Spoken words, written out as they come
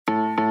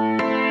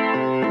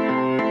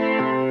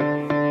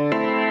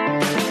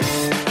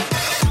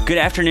Good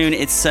afternoon.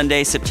 It's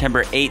Sunday,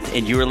 September 8th,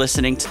 and you are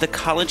listening to the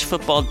College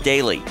Football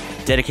Daily,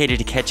 dedicated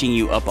to catching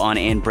you up on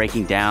and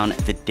breaking down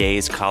the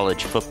day's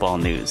college football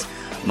news.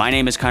 My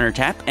name is Connor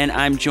Tapp, and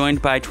I'm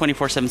joined by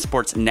 24/7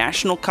 Sports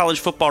national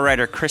college football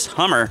writer Chris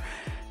Hummer.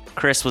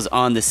 Chris was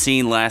on the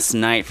scene last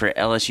night for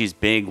LSU's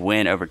big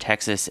win over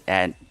Texas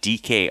at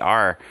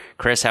DKR.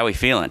 Chris, how are we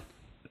feeling?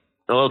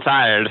 A little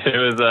tired. It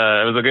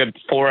was a good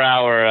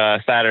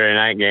 4-hour Saturday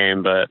night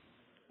game, but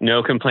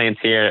no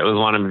complaints here. It was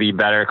one of the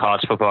better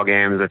college football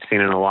games I've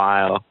seen in a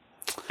while.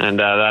 And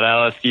that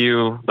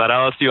LSU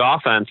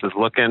offense is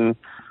looking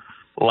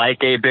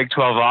like a Big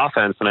 12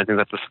 offense, and I think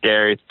that's a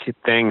scary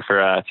thing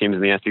for teams in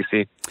the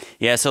SEC.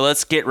 Yeah, so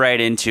let's get right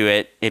into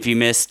it. If you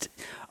missed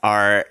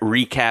our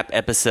recap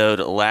episode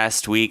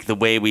last week, the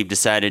way we've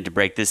decided to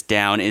break this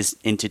down is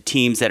into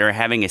teams that are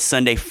having a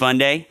Sunday fun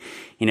day.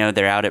 You know,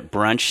 they're out at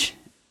brunch,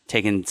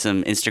 taking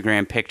some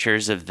Instagram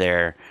pictures of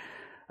their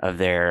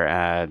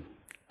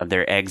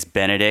Eggs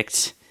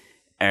Benedict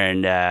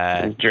and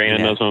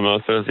draining those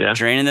mimosas,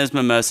 draining those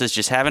mimosas,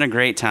 just having a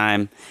great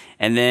time.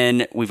 And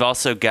then we've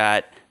also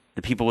got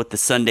the people with the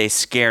Sunday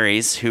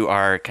scaries who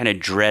are kind of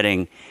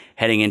dreading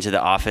heading into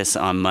the office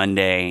on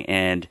Monday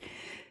and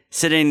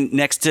sitting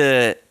next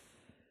to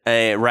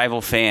a rival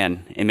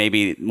fan and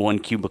maybe one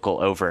cubicle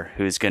over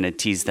who's going to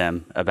tease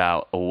them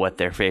about what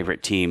their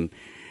favorite team,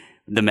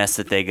 the mess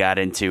that they got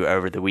into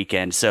over the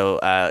weekend.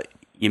 So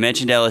you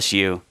mentioned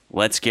LSU.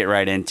 Let's get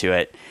right into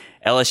it.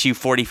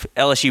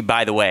 LSU,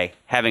 by the way,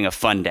 having a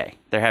fun day.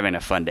 They're having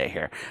a fun day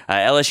here.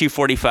 LSU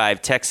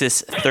 45,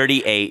 Texas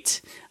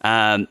 38.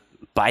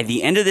 By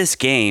the end of this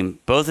game,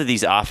 both of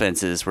these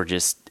offenses were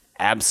just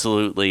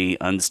absolutely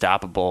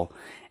unstoppable.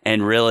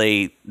 And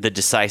really, the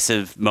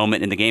decisive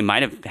moment in the game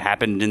might have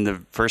happened in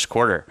the first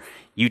quarter.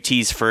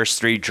 UT's first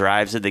 3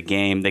 drives of the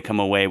game, they come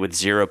away with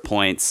 0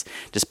 points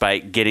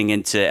despite getting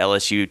into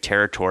LSU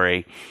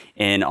territory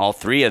in all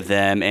 3 of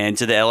them and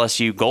to the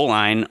LSU goal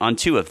line on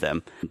 2 of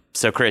them.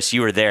 So, Chris,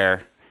 you were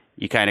there.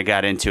 You kind of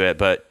got into it,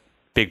 but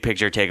big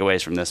picture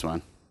takeaways from this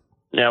one.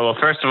 Yeah, well,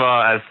 first of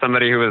all, as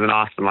somebody who was in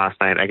Austin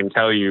last night, I can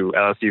tell you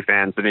LSU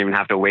fans didn't even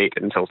have to wait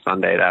until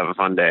Sunday to have a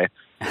fun day.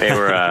 They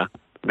were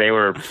they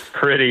were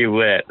pretty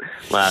lit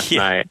last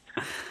night.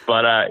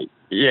 But,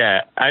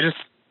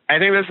 I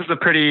think this is a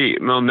pretty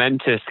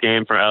momentous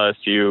game for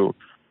LSU,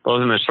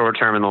 both in the short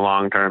term and the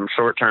long term.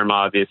 Short term,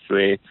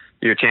 obviously,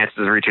 your chances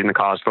of reaching the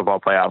college football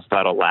playoffs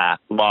without a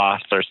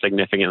loss are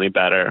significantly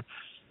better.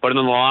 But in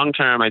the long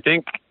term, I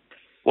think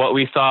what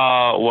we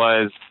saw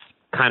was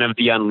kind of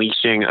the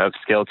unleashing of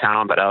skill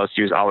talent that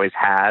LSU's always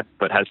had,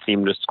 but has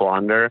seemed to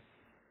squander.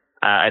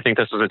 I think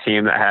this was a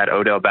team that had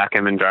Odell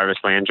Beckham and Jarvis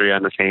Landry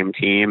on the same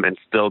team and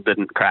still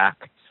didn't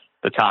crack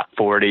the top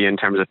 40 in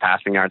terms of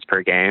passing yards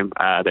per game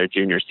their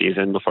junior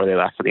season before they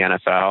left for the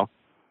NFL.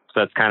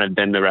 So that's kind of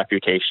been the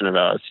reputation of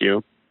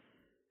LSU.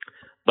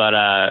 But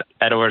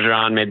Ed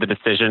Orgeron made the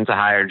decision to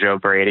hire Joe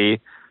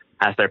Brady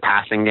as their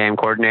passing game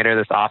coordinator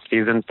this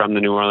offseason from the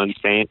New Orleans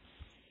Saints.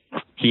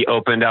 He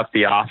opened up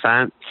the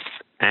offense,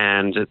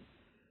 and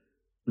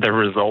the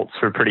results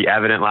were pretty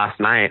evident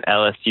last night.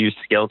 LSU's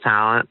skill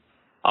talent,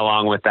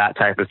 along with that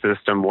type of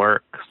system,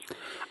 works.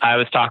 I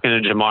was talking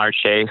to Jamar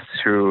Chase,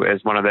 who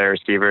is one of their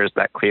receivers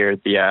that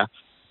cleared the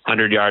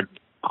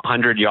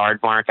 100-yard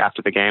mark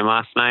after the game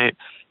last night.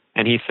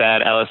 And he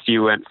said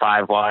LSU went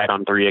 5 wide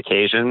on 3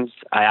 occasions.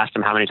 I asked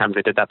him how many times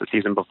they did that the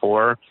season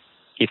before.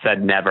 He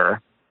said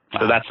never. Wow.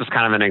 So that's just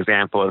kind of an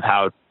example of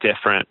how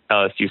different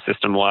LSU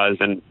system was.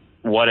 And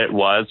what it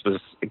was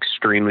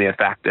extremely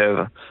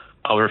effective.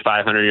 Over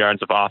 500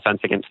 yards of offense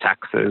against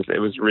Texas. It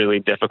was really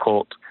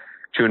difficult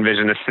to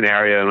envision a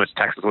scenario in which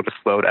Texas would have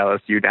slowed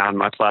LSU down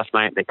much last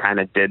night. They kind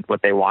of did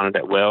what they wanted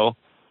at will,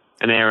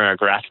 and they were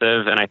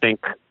aggressive. And I think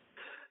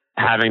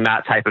having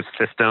that type of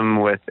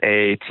system with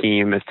a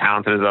team as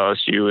talented as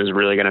LSU is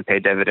really going to pay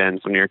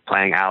dividends when you're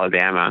playing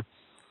Alabama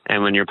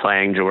and when you're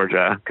playing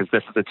Georgia, because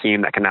this is a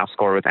team that can now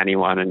score with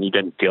anyone, and you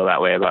didn't feel that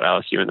way about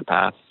LSU in the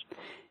past.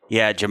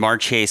 Yeah, Jamar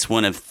Chase,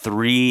 one of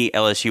 3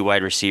 LSU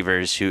wide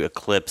receivers who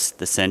eclipsed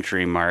the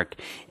century mark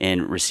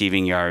in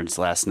receiving yards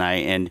last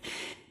night. And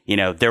you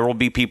know, there will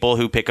be people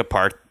who pick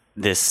apart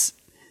this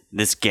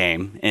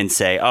game and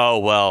say, oh,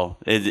 well,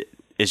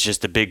 it's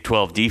just a Big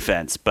 12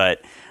 defense.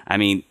 But, I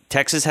mean,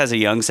 Texas has a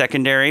young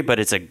secondary, but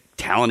it's a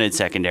talented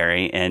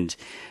secondary. And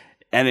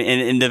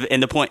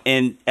the point,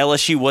 and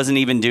LSU wasn't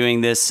even doing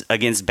this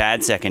against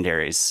bad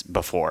secondaries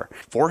before.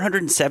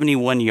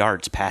 471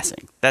 yards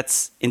passing.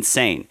 That's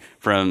insane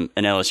from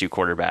an LSU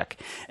quarterback.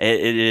 It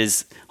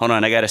is, hold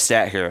on, I got a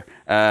stat here.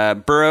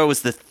 Burrow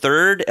was the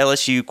 3rd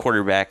LSU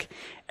quarterback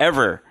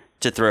ever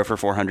to throw for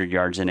 400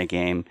 yards in a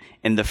game,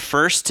 and the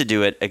first to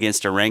do it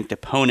against a ranked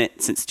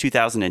opponent since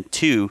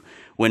 2002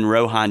 when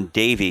Rohan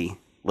Davey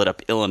lit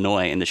up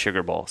Illinois in the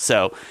Sugar Bowl.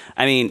 So,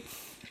 I mean,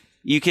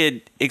 you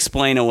could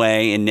explain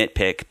away and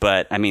nitpick,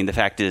 but, I mean, the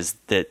fact is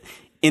that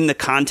in the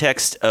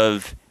context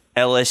of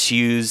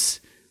LSU's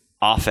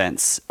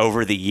offense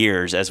over the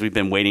years, as we've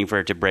been waiting for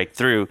it to break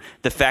through,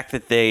 the fact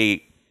that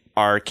they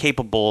are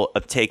capable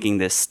of taking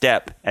this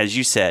step, as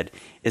you said,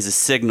 is a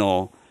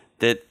signal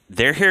that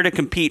they're here to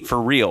compete for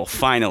real,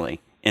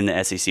 finally, in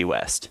the SEC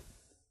West.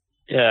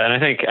 Yeah, and I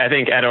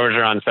think Ed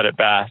Orgeron said it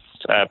best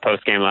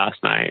post game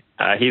last night.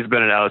 He's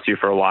been at LSU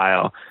for a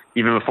while.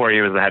 Even before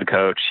he was the head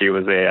coach, he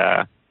was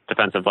a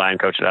defensive line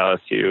coach at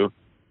LSU,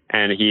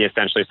 and he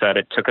essentially said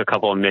it took a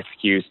couple of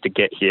miscues to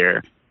get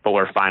here, but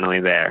we're finally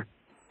there.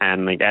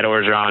 And like Ed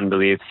Orgeron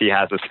believes he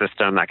has a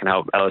system that can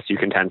help LSU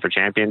contend for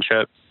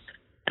championships.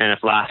 And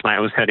if last night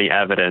was any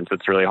evidence,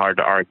 it's really hard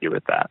to argue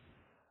with that.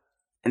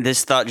 And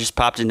this thought just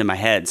popped into my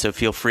head, so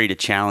feel free to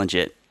challenge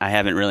it. I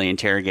haven't really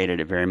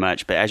interrogated it very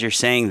much, but as you're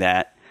saying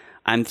that,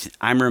 I'm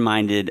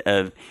reminded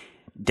of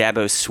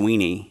Dabo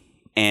Swinney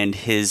and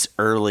his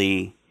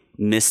early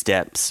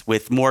missteps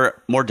with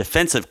more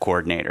defensive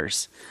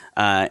coordinators,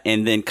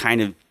 and then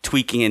kind of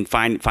tweaking and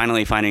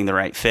finally finding the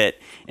right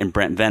fit in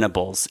Brent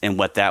Venables and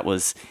what that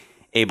was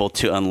able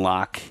to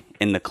unlock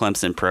in the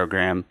Clemson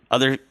program.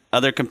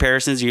 Other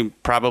comparisons, you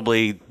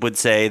probably would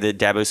say that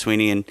Dabo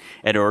Swinney and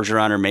Ed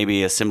Orgeron are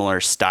maybe a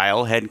similar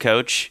style head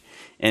coach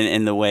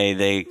in the way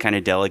they kind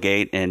of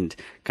delegate and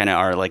kind of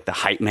are like the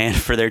hype man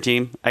for their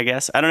team, I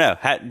guess. I don't know.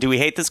 Do we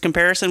hate this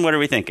comparison? What are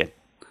we thinking?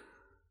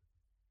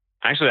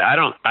 Actually, I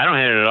don't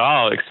hate it at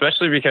all,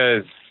 especially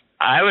because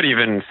I would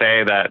even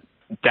say that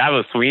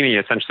Dabo Swinney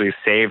essentially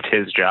saved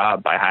his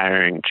job by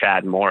hiring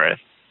Chad Morris.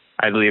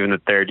 I believe in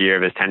the third year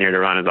of his tenure to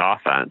run his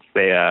offense.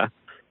 They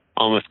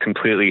almost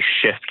completely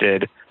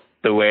shifted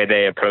the way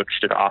they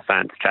approached an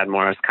offense. Chad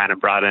Morris kind of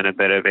brought in a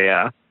bit of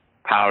a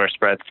power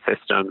spread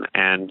system,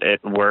 and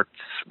it worked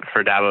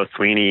for Dabo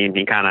Swinney.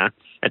 And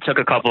it took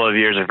a couple of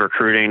years of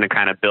recruiting to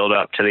kind of build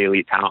up to the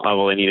elite talent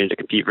level they needed to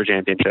compete for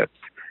championships,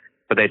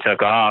 but they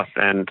took off.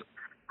 And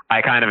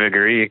I kind of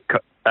agree.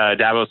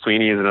 Dabo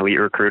Swinney is an elite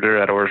recruiter.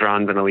 Ed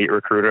Orgeron's an elite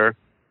recruiter.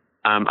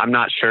 I'm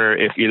not sure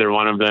if either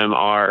one of them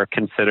are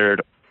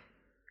considered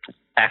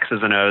X's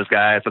and O's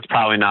guys. That's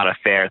probably not a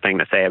fair thing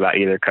to say about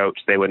either coach.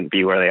 They wouldn't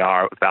be where they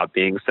are without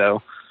being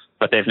so.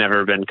 But they've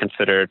never been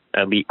considered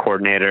elite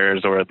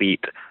coordinators or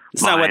elite.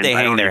 It's not what they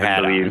hang their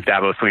hat on.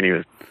 Dabo Swinney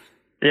was.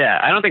 Yeah,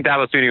 I don't think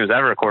Dabo Swinney was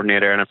ever a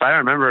coordinator. And if I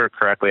remember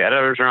correctly, Ed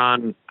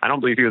Orgeron, I don't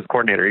believe he was a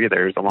coordinator either.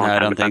 He was a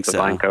long-time defensive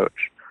line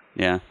coach.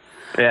 Yeah.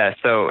 Yeah.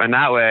 So in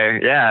that way,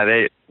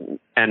 yeah,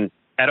 and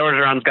Ed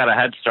Orgeron's got a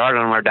head start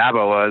on where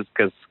Dabo was,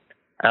 because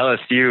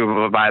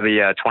LSU, by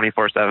the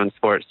 24/7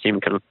 Sports team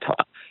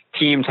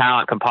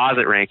talent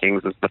composite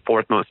rankings, is the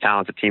fourth most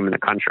talented team in the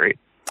country.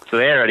 So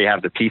they already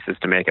have the pieces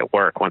to make it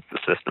work once the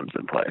system's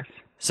in place.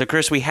 So,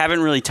 Chris, we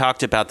haven't really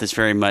talked about this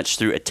very much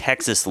through a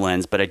Texas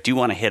lens, but I do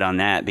want to hit on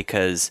that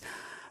because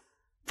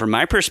from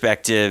my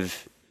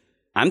perspective,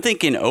 I'm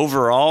thinking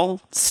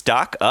overall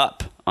stock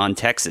up on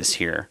Texas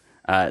here.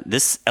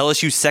 This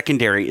LSU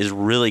secondary is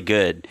really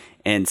good,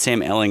 and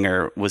Sam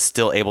Ehlinger was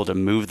still able to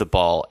move the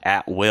ball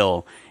at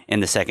will in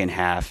the second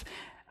half.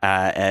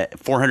 At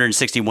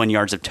 461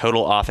 yards of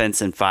total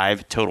offense and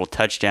 5 total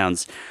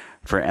touchdowns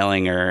for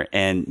Ehlinger.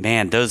 And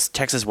man, those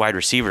Texas wide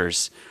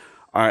receivers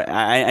are.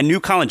 I knew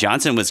Colin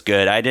Johnson was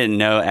good. I didn't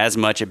know as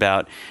much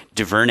about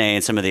DuVernay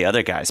and some of the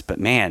other guys, but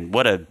man,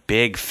 what a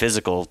big,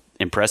 physical,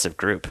 impressive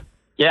group.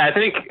 Yeah, I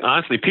think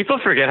honestly, people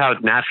forget how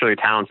naturally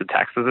talented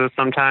Texas is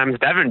sometimes.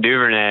 Devin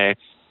DuVernay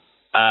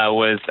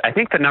was, I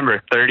think, the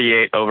number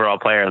 38 overall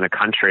player in the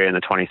country in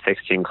the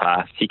 2016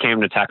 class. He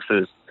came to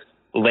Texas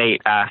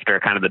late after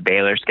kind of the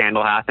Baylor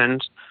scandal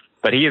happened,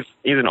 but he's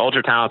an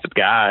ultra talented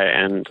guy.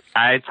 And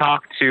I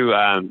talked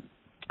to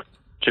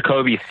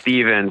Jacoby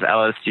Stevens,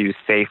 LSU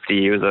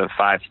safety. He was a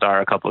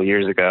 5-star a couple of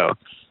years ago,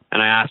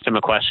 and I asked him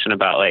a question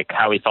about like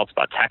how he felt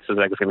about Texas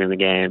exiting the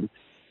game,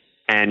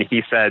 and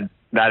he said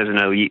that is an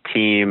elite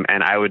team,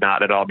 and I would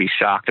not at all be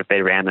shocked if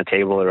they ran the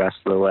table the rest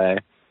of the way.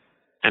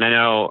 And I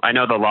know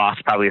the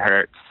loss probably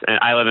hurts, and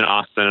I live in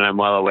Austin, and I'm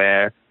well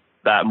aware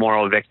that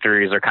moral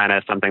victories are kind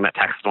of something that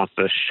Texas wants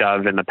to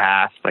shove in the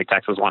past. Like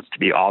Texas wants to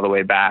be all the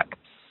way back.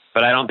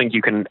 But I don't think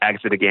you can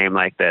exit a game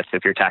like this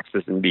if you're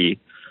Texas and be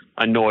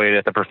annoyed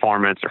at the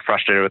performance or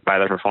frustrated by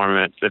the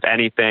performance. If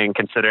anything,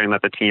 considering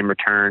that the team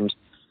returned,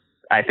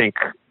 I think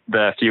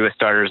the fewest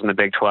starters in the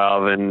Big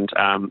 12 and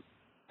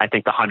I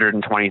think the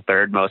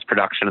 123rd most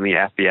production in the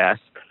FBS,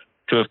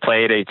 to have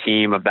played a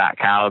team of that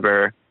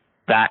caliber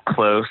that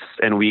close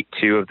in week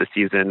 2 of the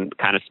season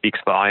kind of speaks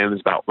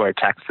volumes about where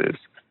Texas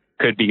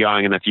could be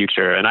going in the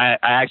future. And I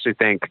actually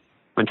think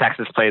when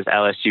Texas plays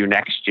LSU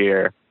next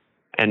year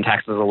and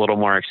Texas is a little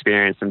more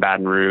experienced in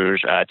Baton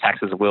Rouge,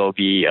 Texas will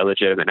be a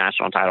legitimate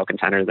national title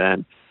contender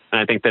then. And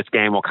I think this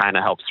game will kind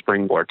of help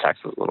springboard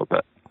Texas a little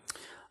bit.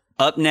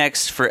 Up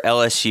next for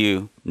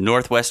LSU,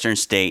 Northwestern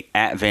State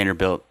at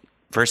Vanderbilt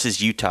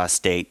versus Utah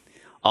State.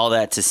 All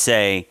that to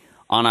say,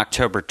 on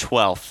October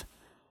 12th,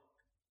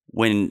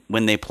 when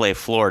they play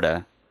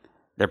Florida,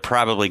 they're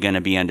probably going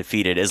to be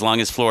undefeated. As long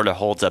as Florida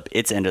holds up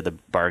its end of the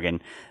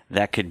bargain,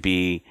 that could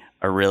be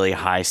a really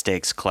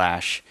high-stakes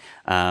clash.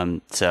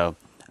 So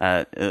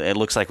it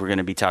looks like we're going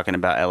to be talking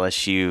about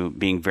LSU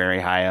being very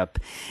high up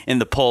in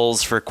the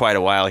polls for quite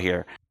a while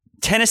here.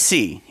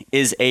 Tennessee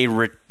is a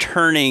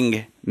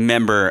returning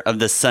member of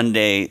the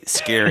Sunday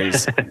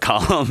Scaries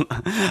column.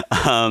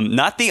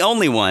 Not the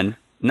only one,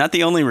 Not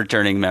the only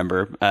returning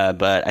member,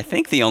 but I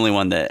think the only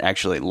one that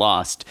actually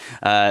lost.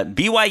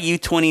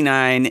 BYU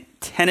 29,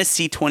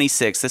 Tennessee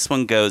 26. This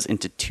one goes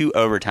into 2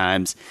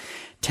 overtimes.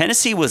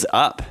 Tennessee was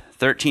up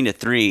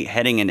 13-3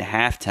 heading into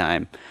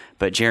halftime,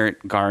 but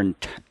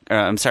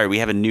we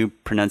have a new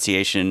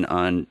pronunciation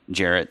on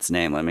Jarrett's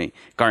name.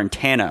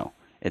 Garantano.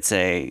 It's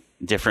a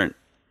different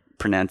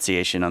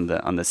pronunciation on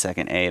the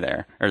second A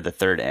there, or the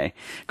third A.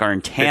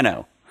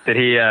 Garantano. Did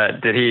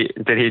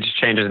he just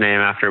change his name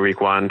after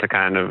week 1 to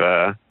kind of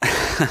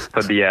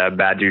put the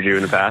bad juju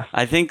in the past?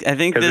 I think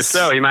because if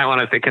so, you might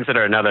want to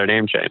consider another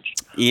name change.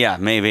 Yeah,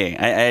 maybe.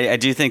 I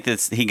do think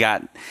that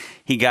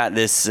he got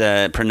this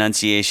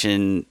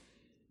pronunciation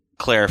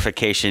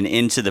clarification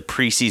into the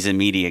preseason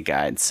media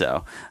guide.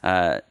 So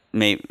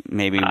maybe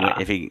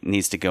if he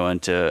needs to go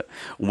into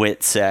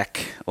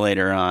WITSEC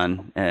later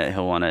on,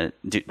 he'll want to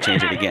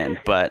change it again.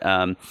 But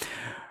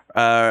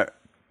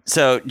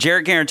so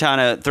Jarrett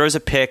Garantano throws a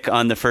pick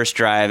on the first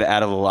drive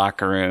out of the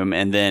locker room,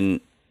 and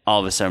then all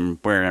of a sudden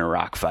we're in a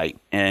rock fight.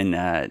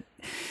 And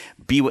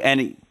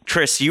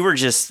Chris, you were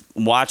just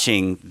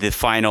watching the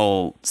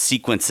final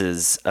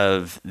sequences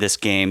of this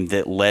game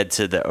that led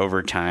to the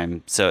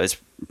overtime, so it's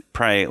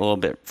probably a little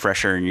bit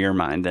fresher in your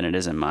mind than it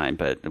is in mine.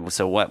 But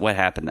so what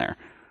happened there?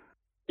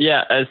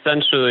 Yeah,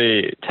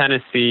 essentially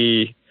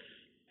Tennessee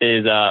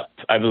is up,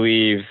 I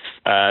believe,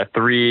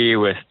 3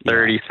 with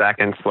 30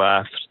 seconds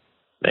left.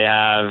 They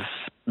have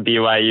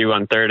BYU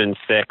on 3rd and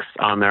 6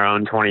 on their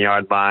own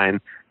 20-yard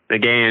line. The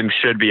game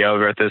should be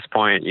over at this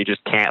point. You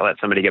just can't let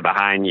somebody get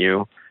behind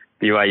you.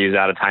 BYU's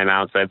out of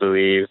timeouts, I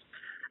believe.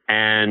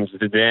 And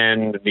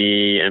then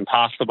the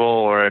impossible,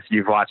 or if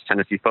you've watched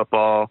Tennessee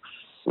football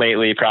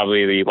lately,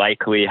 probably the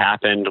likely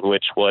happened,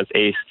 which was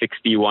a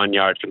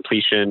 61-yard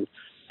completion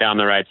down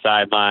the right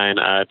sideline.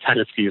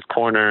 Tennessee's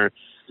corner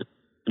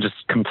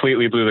just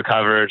completely blew the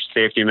coverage.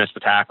 Safety missed the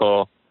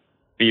tackle.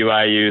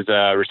 BYU's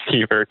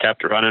receiver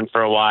kept running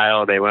for a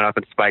while. They went up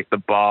and spiked the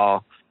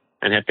ball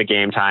and hit the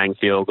game-tying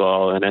field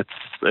goal. And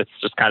it's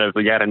just kind of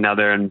yet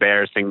another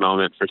embarrassing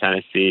moment for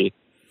Tennessee.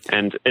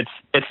 And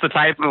it's the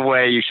type of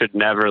way you should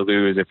never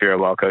lose if you're a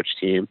well-coached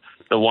team.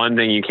 The one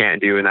thing you can't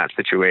do in that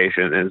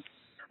situation is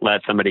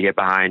let somebody get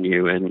behind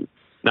you. And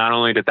not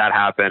only did that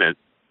happen, it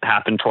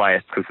happened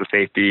twice because the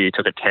safety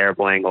took a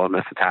terrible angle and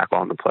missed a tackle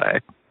on the play.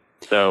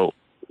 So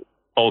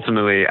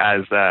ultimately,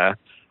 as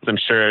I'm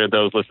sure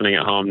those listening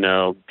at home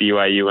know,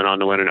 BYU went on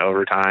to win in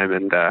overtime,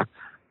 and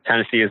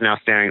Tennessee is now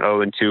staring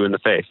 0-2 in the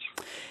face.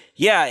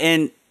 Yeah,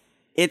 and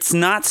it's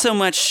not so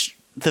much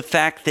the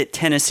fact that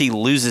Tennessee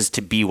loses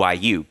to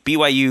BYU.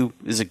 BYU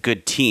is a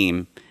good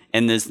team,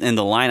 and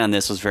the line on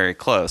this was very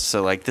close.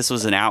 So this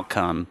was an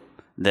outcome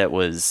that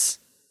was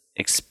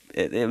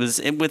it was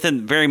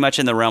within very much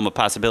in the realm of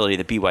possibility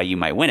that BYU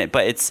might win it.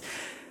 But it's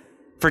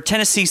for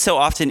Tennessee so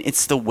often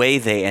it's the way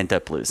they end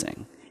up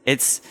losing.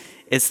 It's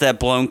that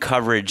blown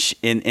coverage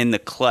in the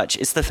clutch.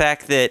 It's the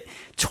fact that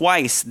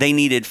twice they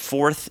needed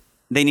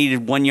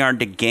 1 yard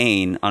to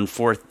gain on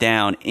 4th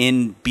down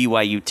in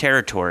BYU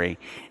territory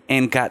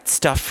and got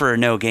stuffed for a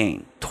no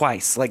gain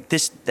twice.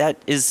 That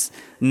is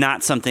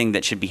not something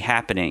that should be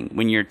happening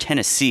when you're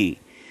Tennessee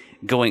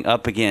going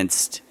up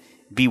against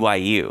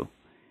BYU.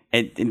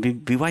 And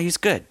BYU's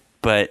good,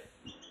 but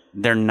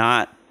they're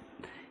not,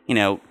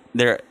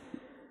 they're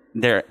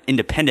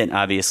independent,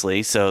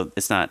 obviously, so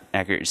it's not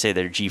accurate to say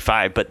they're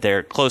G5, but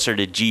they're closer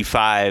to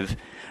G5,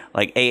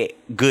 a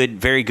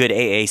very good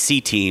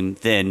AAC team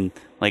than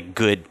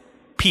good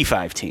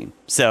P5 team.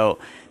 So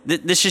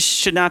this just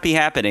should not be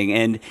happening.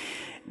 And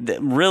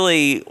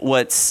really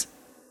what's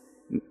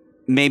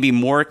maybe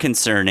more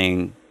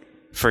concerning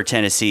for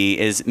Tennessee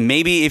is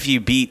maybe if you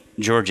beat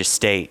Georgia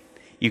State,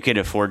 you could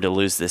afford to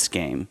lose this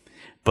game.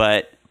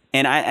 But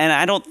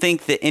I don't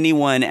think that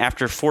anyone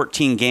after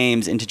 14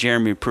 games into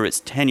Jeremy Pruitt's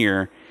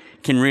tenure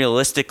can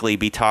realistically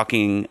be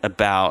talking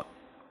about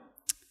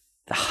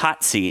the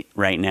hot seat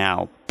right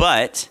now.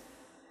 But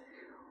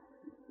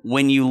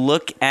when you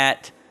look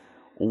at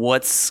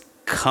what's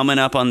coming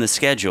up on the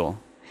schedule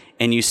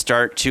and you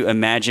start to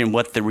imagine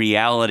what the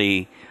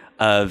reality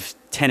of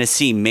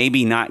Tennessee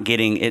maybe not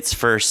getting its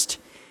first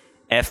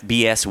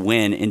FBS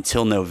win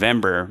until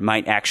November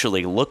might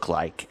actually look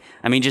like.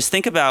 I mean, just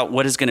think about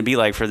what it's going to be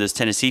like for those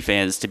Tennessee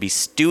fans to be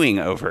stewing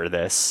over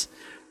this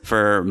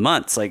for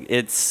months.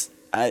 This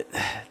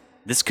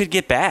could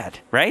get bad,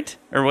 right?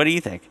 Or what do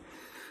you think?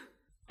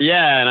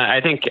 Yeah, and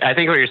I think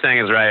what you're saying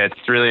is right.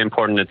 It's really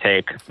important to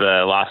take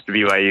the loss to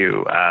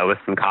BYU with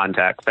some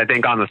context. I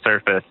think on the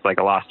surface,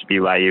 a loss to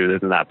BYU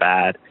isn't that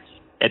bad.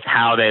 It's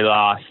how they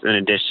lost in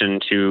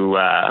addition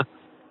to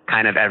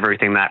kind of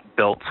everything that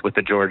built with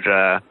the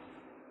Georgia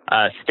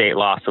State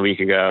loss a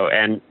week ago.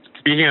 And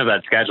speaking of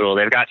that schedule,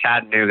 they've got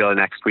Chattanooga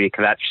next week.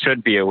 That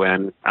should be a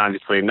win.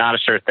 Obviously, not a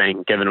sure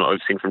thing given what we've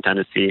seen from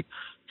Tennessee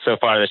so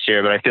far this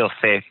year, but I feel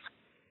safe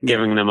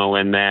giving them a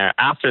win there.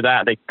 After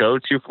that, they go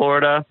to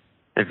Florida.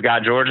 They've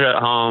got Georgia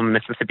at home,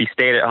 Mississippi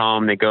State at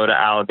home. They go to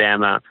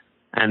Alabama,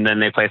 and then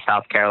they play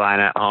South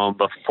Carolina at home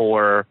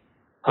before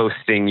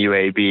hosting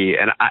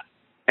UAB. And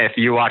if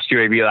you watched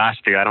UAB last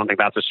year, I don't think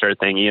that's a sure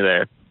thing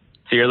either.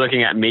 So you're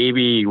looking at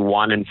maybe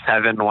 1-7,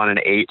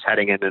 1-8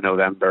 heading into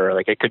November.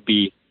 Like, it could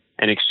be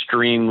an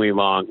extremely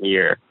long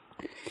year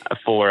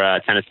for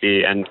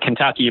Tennessee, and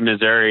Kentucky,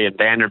 Missouri, and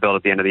Vanderbilt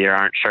at the end of the year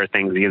aren't sure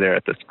things either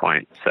at this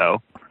point.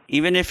 So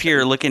even if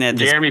you're looking at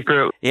this, Jeremy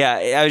Pruitt,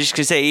 I was just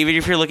gonna say, even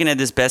if you're looking at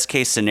this best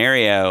case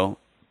scenario,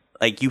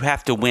 like, you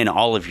have to win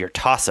all of your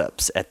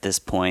toss-ups at this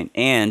point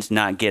and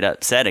not get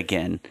upset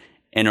again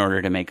in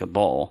order to make a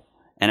bowl.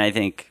 And I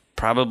think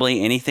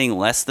probably anything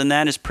less than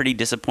that is pretty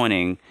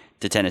disappointing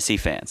to Tennessee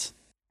fans.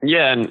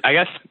 Yeah, and I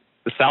guess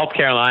South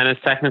Carolina is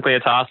technically a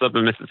toss-up,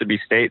 and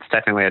Mississippi State's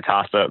technically a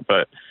toss-up,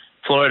 but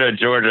Florida,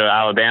 Georgia,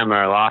 Alabama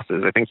are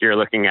losses. I think you're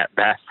looking at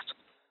best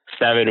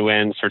 7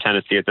 wins for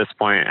Tennessee at this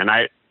point. And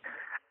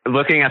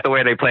looking at the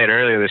way they played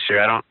earlier this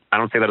year, I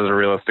don't see that as a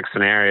realistic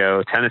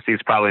scenario. Tennessee's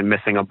probably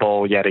missing a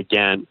bowl yet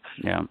again.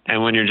 Yeah.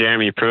 And when you're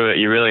Jeremy Pruitt,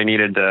 you really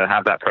needed to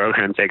have that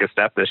program take a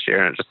step this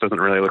year, and it just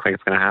doesn't really look like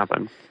it's going to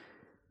happen.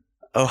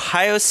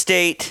 Ohio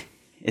State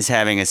is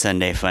having a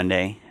Sunday fun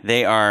day.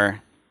 They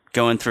are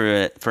going through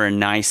it for a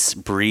nice,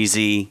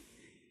 breezy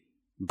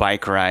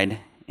bike ride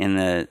in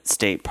the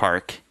state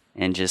park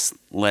and just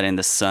letting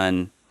the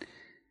sun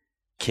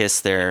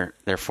kiss their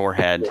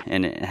forehead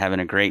and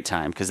having a great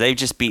time, because they've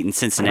just beaten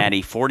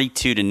Cincinnati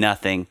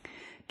 42-0.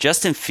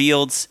 Justin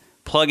Fields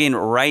plugging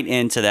right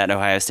into that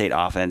Ohio State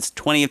offense,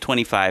 20 of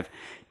 25,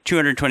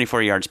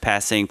 224 yards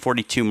passing,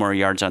 42 more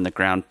yards on the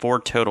ground,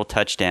 4 total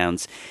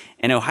touchdowns.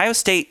 And Ohio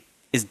State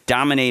is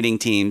dominating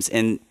teams,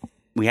 and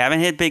we haven't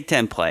hit Big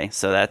Ten play,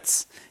 so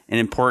that's an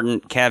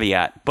important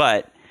caveat,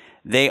 but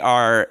they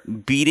are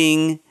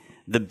beating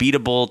the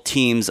beatable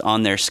teams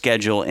on their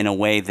schedule in a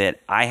way that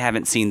I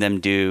haven't seen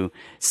them do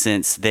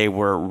since they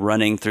were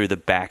running through the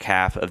back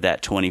half of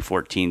that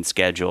 2014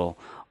 schedule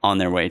on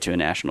their way to a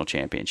national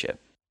championship.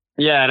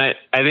 Yeah, and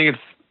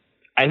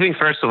I think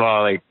first of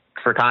all, like,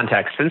 for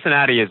context,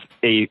 Cincinnati is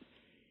a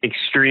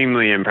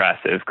extremely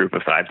impressive Group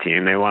of 5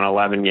 team. They won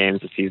 11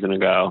 games a season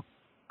ago.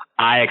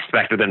 I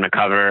expected them to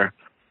cover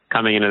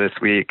coming into this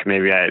week.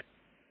 Maybe I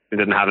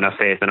didn't have enough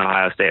faith in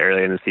Ohio State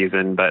early in the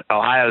season, but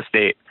Ohio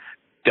State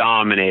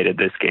dominated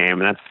this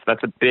game, and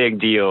that's a big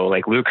deal.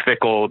 Like, Luke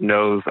Fickell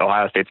knows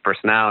Ohio State's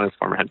personnel. His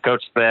former head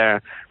coach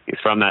there. He's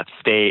from that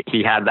state.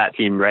 He had that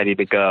team ready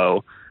to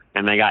go,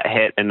 and they got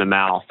hit in the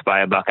mouth by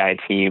a Buckeye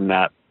team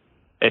that,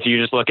 if you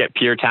just look at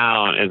pure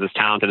talent, is as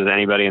talented as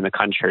anybody in the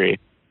country.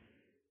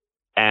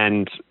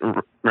 And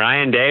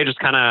Ryan Day just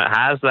kind of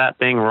has that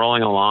thing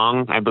rolling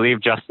along. I believe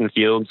Justin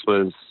Fields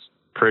was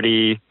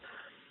pretty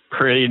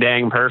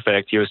dang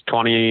perfect. He was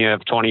 20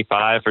 of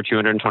 25 for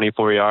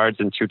 224 yards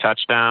and 2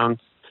 touchdowns.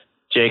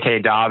 J.K.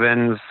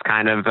 Dobbins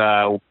kind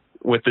of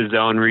with the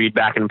zone read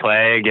back in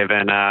play,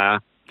 given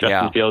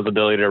Justin Fields'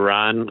 ability to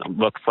run.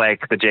 Looks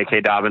like the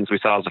J.K. Dobbins we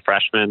saw as a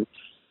freshman.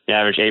 He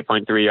averaged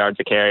 8.3 yards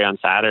a carry on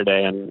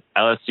Saturday, and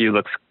Ohio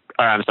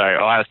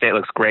State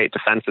looks great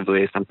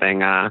defensively, something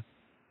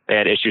they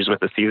had issues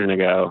with a season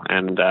ago.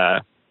 And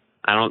I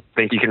don't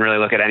think you can really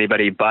look at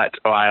anybody but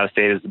Ohio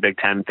State as the Big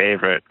Ten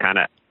favorite kind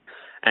of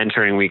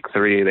entering week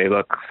 3. They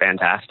look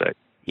fantastic.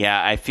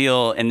 Yeah, I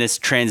feel, and this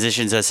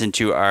transitions us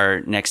into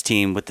our next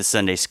team with the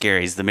Sunday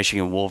Scaries, the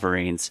Michigan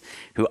Wolverines,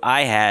 who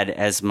I had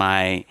as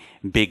my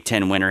Big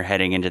Ten winner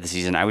heading into the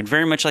season. I would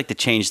very much like to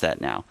change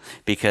that now,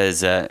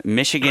 because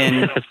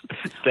Michigan,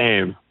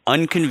 same,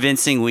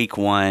 unconvincing week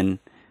 1,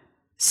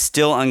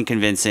 still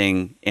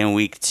unconvincing in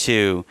week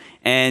 2.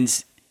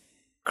 And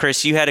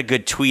Chris, you had a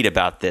good tweet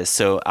about this,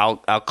 so I'll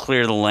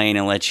clear the lane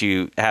and let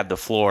you have the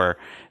floor,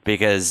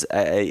 because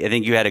I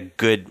think you had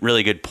a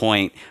really good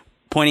point,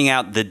 pointing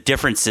out the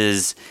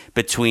differences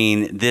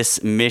between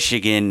this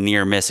Michigan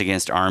near miss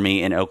against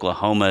Army and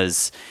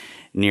Oklahoma's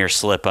near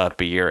slip up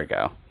a year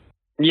ago.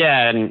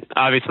 Yeah, and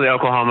obviously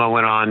Oklahoma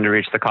went on to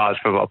reach the college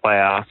football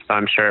playoffs. So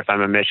I'm sure if I'm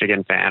a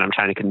Michigan fan, I'm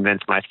trying to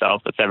convince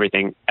myself that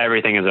everything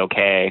is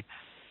okay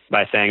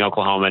by saying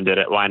Oklahoma did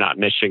it. Why not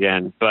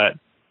Michigan? But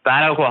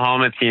that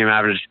Oklahoma team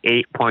averaged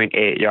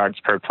 8.8 yards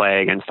per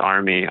play against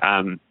Army.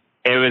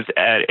 It was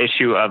an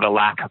issue of a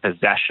lack of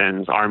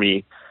possessions.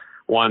 Army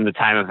won the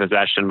time of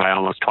possession by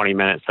almost 20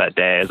 minutes that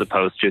day, as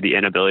opposed to the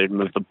inability to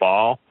move the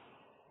ball.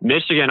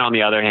 Michigan, on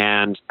the other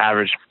hand,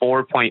 averaged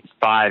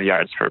 4.5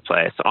 yards per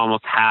play, so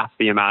almost half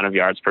the amount of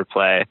yards per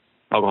play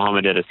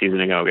Oklahoma did a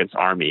season ago against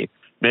Army.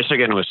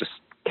 Michigan was just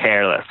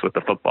careless with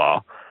the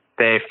football.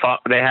 They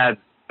had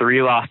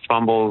 3 lost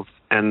fumbles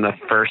in the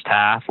first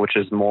half, which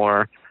is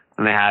more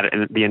than they had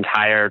in the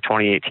entire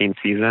 2018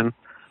 season.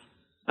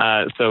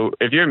 So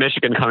if you're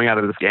Michigan coming out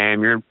of this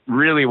game, you're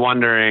really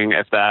wondering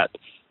if that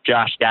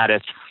Josh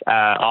Gaddis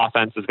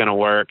offense is going to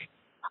work.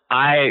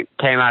 I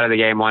came out of the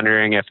game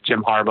wondering if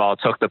Jim Harbaugh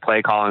took the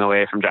play calling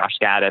away from Josh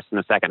Gaddis in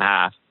the second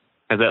half,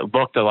 because it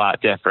looked a lot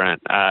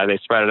different. They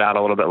spread it out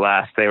a little bit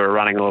less. They were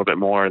running a little bit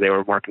more. They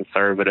were more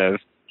conservative.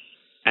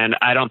 And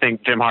I don't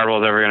think Jim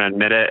Harbaugh is ever going to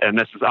admit it. And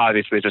this is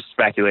obviously just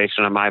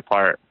speculation on my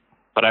part.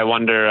 But I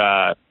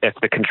wonder if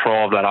the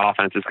control of that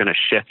offense is going to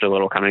shift a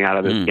little coming out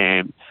of this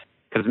game,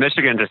 because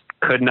Michigan just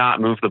could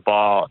not move the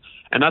ball.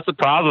 And that's a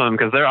problem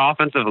because their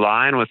offensive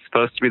line was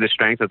supposed to be the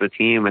strength of the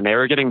team, and they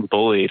were getting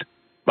bullied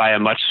by a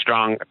much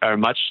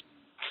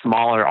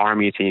smaller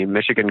Army team.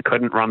 Michigan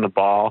couldn't run the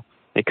ball.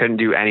 They couldn't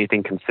do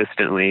anything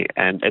consistently.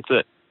 And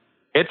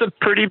it's a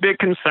pretty big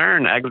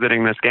concern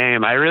exiting this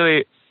game. At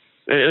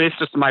least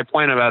just my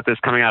point about this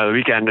coming out of the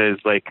weekend is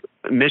like,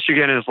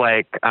 Michigan is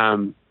like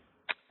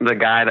the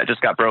guy that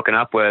just got broken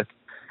up with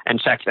and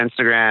checks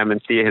Instagram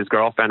and see his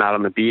girlfriend out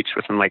on the beach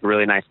with some like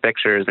really nice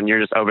pictures, and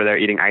you're just over there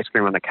eating ice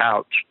cream on the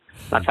couch.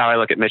 That's how I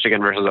look at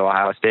Michigan versus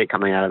Ohio State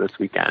coming out of this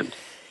weekend.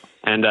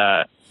 And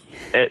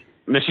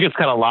Michigan's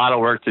got a lot of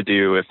work to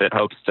do if it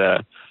hopes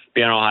to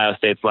be on Ohio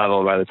State's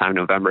level by the time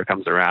November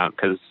comes around,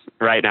 because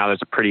right now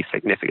there's a pretty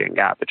significant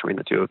gap between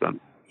the two of them.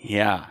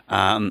 Yeah.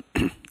 I'm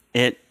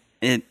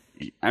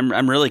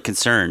really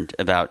concerned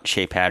about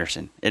Shea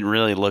Patterson. It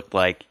really looked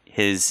like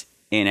his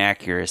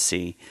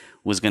inaccuracy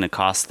was going to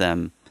cost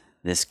them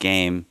this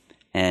game.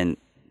 And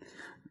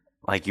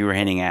like you were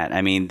hinting at,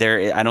 I mean,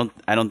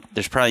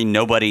 there's probably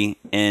nobody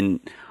in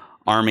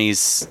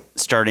Army's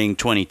starting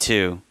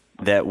 22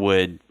 that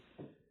would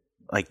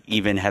like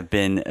even have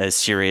been a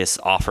serious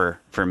offer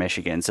for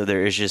Michigan. So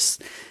there is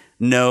just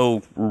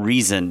no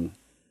reason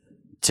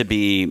to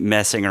be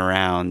messing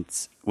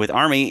around with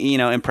Army. You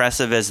know,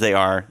 impressive as they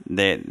are,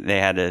 they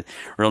had a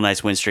real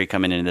nice win streak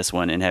coming into this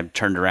one and have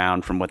turned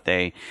around from what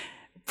they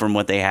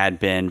had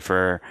been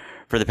for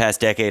the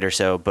past decade or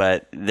so.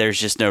 But there's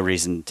just no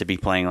reason to be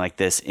playing like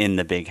this in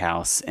the Big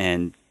House.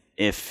 And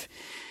if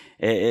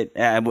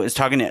I was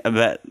talking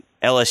about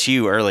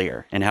LSU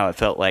earlier and how it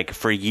felt like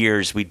for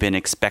years we'd been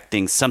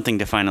expecting something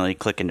to finally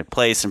click into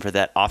place and for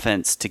that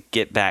offense to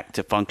get back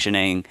to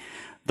functioning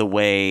the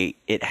way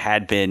it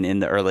had been in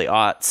the early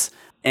aughts.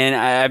 And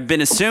I've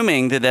been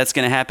assuming that that's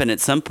going to happen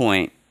at some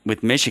point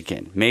with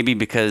Michigan, maybe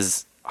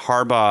because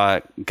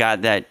Harbaugh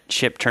got that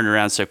ship turned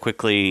around so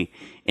quickly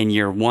in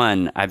year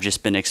one. I've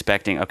just been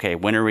expecting, okay,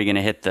 when are we going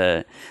to hit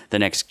the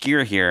next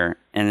gear here?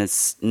 And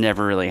it's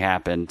never really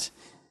happened.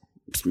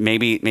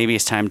 Maybe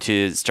it's time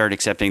to start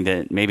accepting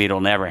that maybe it'll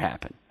never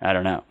happen. I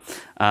don't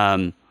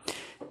know.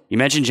 You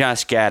mentioned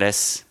Josh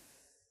Gaddis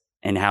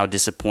and how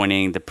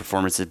disappointing the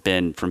performance has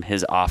been from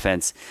his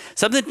offense.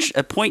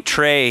 A point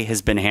Trey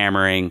has been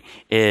hammering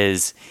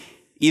is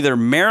either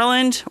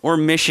Maryland or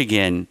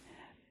Michigan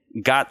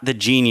got the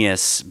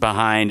genius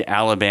behind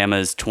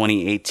Alabama's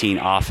 2018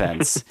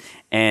 offense.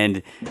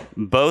 And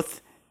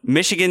both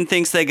Michigan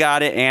thinks they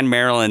got it and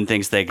Maryland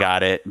thinks they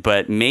got it,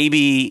 but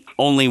maybe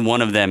only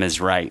one of them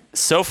is right.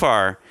 So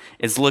far,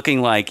 it's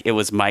looking like it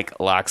was Mike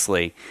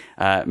Locksley.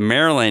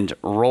 Maryland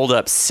rolled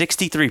up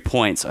 63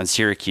 points on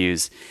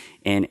Syracuse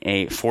in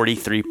a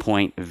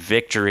 43-point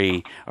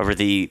victory over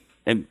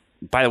and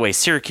by the way,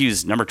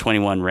 Syracuse number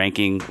 21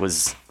 ranking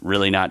was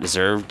really not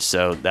deserved,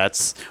 so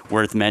that's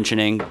worth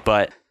mentioning.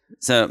 But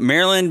so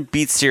Maryland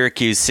beats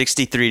Syracuse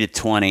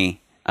 63-20.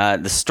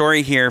 The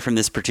story here from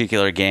this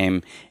particular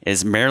game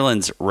is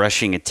Maryland's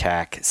rushing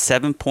attack,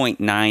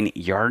 7.9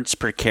 yards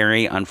per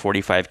carry on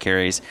 45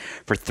 carries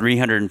for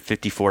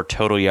 354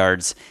 total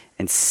yards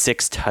and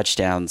 6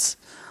 touchdowns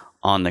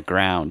on the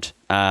ground.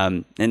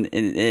 And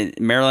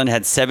Maryland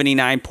had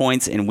 79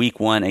 points in week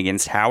 1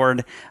 against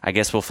Howard. I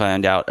guess we'll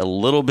find out a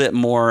little bit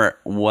more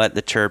what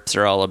the Terps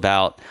are all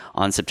about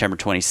on September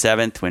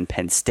 27th when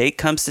Penn State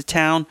comes to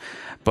town.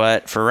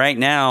 But for right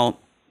now,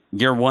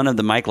 year one of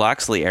the Mike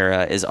Locksley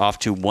era is off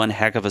to one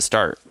heck of a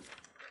start.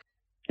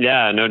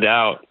 Yeah, no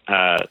doubt.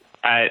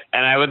 I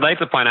would like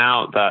to point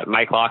out that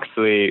Mike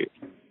Locksley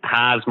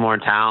has more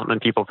talent than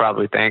people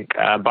probably think.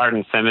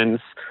 Barton Simmons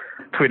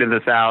tweeted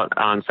this out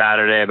on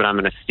Saturday, but I'm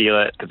going to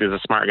steal it because he's a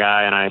smart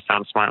guy and I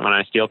sound smart when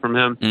I steal from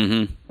him.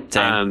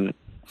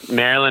 Mm-hmm.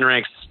 Maryland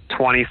ranks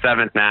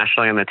 27th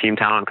nationally in the team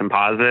talent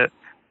composite.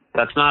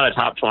 That's not a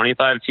top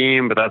 25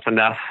 team, but that's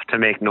enough to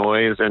make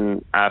noise.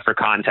 And for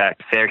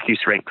context,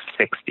 Syracuse ranks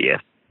 60th.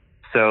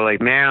 So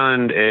like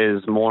Maryland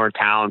is more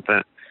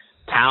talented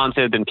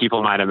than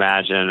people might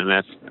imagine. And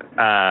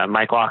if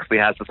Mike Locksley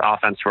has this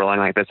offense rolling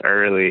like this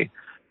early,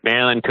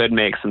 Maryland could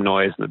make some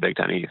noise in the Big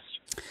Ten East.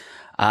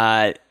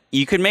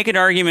 You could make an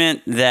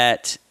argument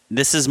that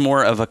this is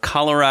more of a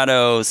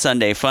Colorado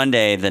Sunday fun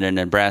day than a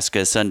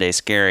Nebraska Sunday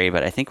scary,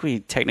 but I think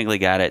we technically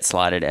got it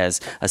slotted as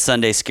a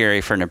Sunday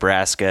scary for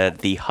Nebraska.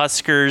 The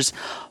Huskers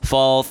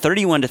fall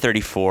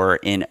 31-34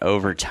 in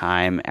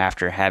overtime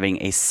after having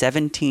a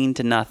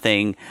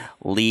 17-0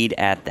 lead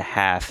at the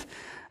half.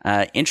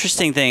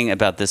 Interesting thing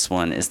about this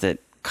one is that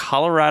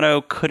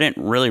Colorado couldn't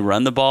really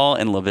run the ball,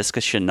 and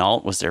Laviska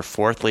Shenault was their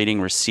fourth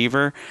leading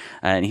receiver,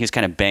 and he was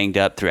kind of banged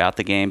up throughout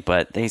the game,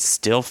 but they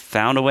still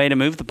found a way to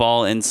move the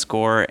ball and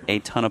score a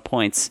ton of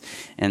points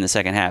in the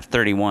second half,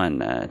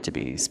 31 to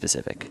be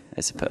specific,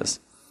 I suppose.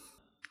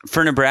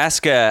 For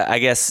Nebraska, I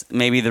guess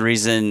maybe the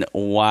reason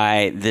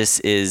why this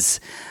is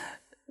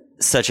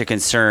such a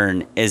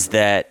concern is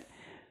that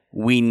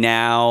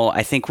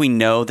I think we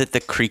know that the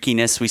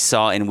creakiness we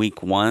saw in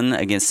week 1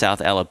 against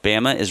South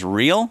Alabama is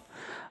real.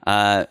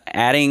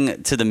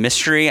 Adding to the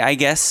mystery, I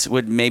guess,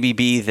 would maybe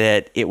be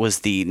that it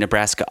was the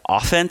Nebraska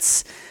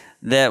offense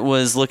that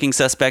was looking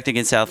suspect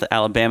against South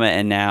Alabama,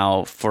 and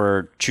now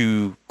for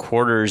 2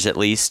 quarters at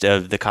least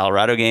of the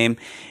Colorado game,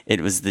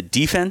 it was the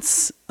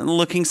defense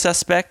looking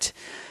suspect.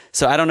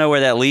 So I don't know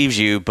where that leaves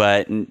you,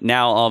 but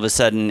now all of a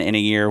sudden in a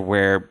year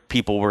where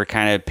people were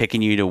kind of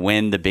picking you to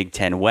win the Big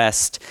Ten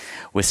West,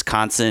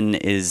 Wisconsin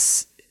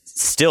is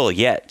still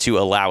yet to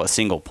allow a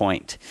single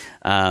point.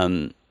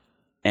 And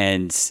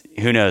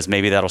who knows,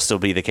 maybe that'll still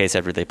be the case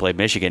after they play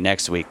Michigan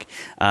next week.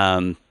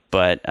 So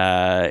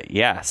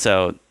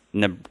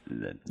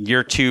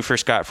year 2 for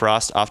Scott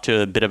Frost, off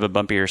to a bit of a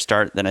bumpier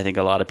start than I think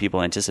a lot of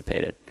people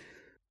anticipated.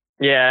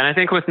 Yeah, and I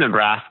think with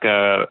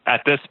Nebraska,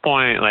 at this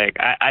point, like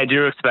I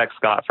do expect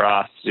Scott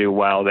Frost to do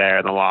well there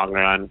in the long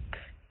run. I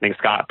think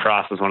Scott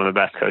Frost is one of the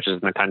best coaches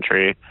in the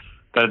country.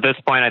 But at this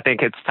point, I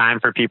think it's time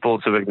for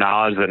people to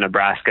acknowledge that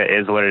Nebraska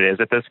is what it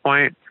is at this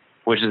point,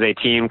 which is a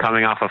team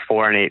coming off a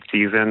 4-8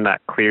 season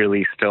that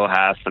clearly still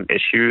has some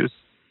issues.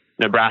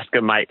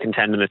 Nebraska might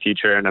contend in the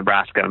future, and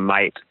Nebraska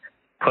might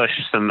push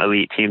some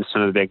elite teams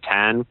from the Big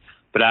Ten.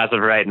 But as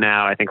of right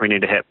now, I think we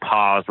need to hit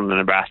pause on the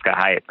Nebraska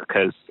hype,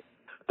 because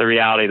the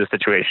reality of the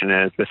situation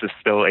is this is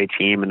still a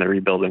team in the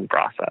rebuilding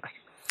process.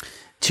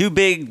 2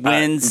 big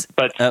wins.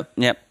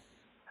 Yep.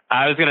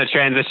 I was going to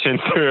transition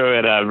through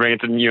and bring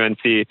it to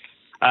UNC.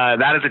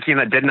 That is a team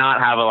that did not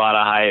have a lot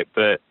of hype,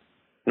 but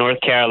North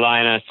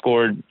Carolina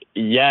scored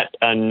yet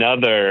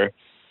another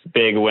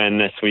big win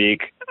this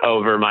week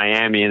over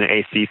Miami in the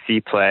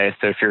ACC play.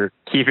 So if you're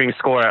keeping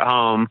score at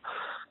home,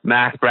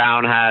 Mac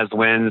Brown has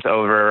wins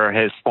over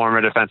his former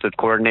defensive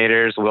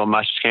coordinators, Will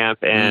Muschamp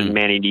and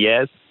Manny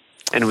Diaz,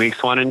 in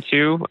weeks 1 and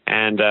 2.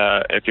 And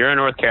if you're a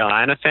North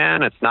Carolina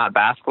fan, it's not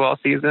basketball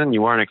season.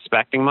 You weren't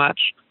expecting much.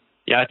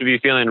 You have to be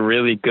feeling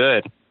really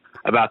good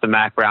about the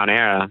Mac Brown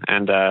era,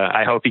 and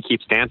I hope he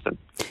keeps dancing.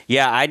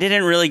 Yeah, I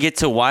didn't really get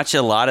to watch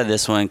a lot of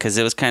this one because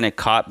it was kind of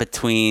caught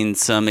between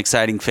some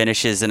exciting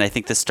finishes, and I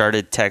think this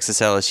started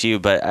Texas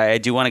LSU, but I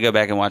do want to go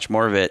back and watch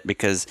more of it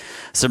because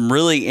some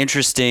really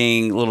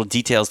interesting little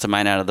details to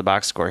mine out of the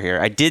box score here.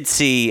 I did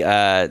see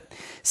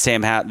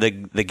Sam Howell,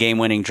 the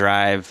game-winning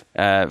drive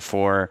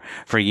for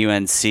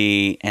UNC,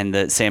 and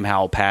the Sam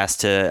Howell pass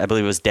to, I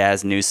believe it was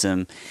Daz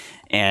Newsome,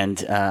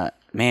 and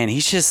man,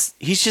 he's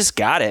just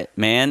got it,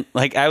 man.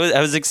 Like I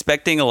was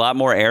expecting a lot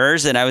more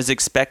errors, and I was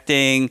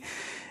expecting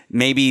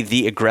maybe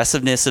the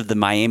aggressiveness of the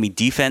Miami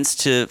defense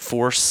to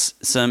force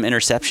some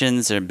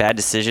interceptions or bad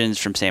decisions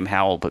from Sam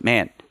Howell. But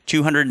man,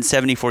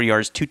 274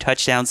 yards, 2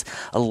 touchdowns,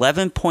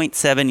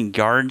 11.7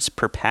 yards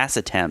per pass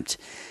attempt.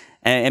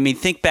 And I mean,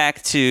 think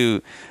back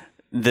to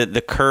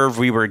the curve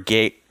we were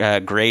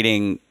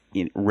grading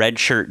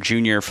redshirt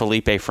junior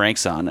Felipe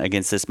Franks on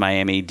against this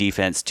Miami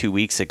defense 2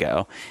 weeks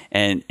ago,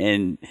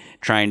 and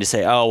trying to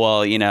say, oh,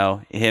 well,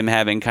 him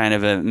having kind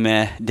of a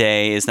meh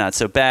day is not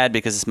so bad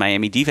because this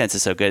Miami defense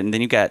is so good. And then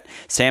you got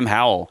Sam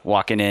Howell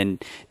walking in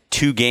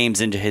 2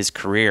 games into his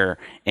career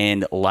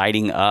and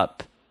lighting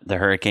up the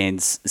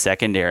Hurricanes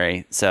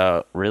secondary.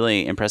 So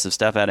really impressive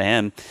stuff out of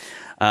him.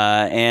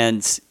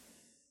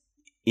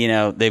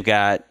 They've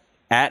got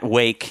at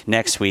Wake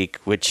next week,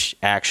 which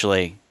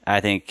actually I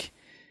think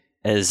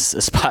is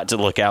a spot to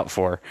look out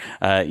for.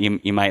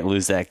 You might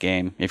lose that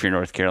game if you're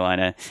North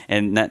Carolina,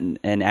 and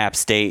App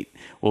State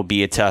will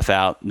be a tough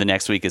out the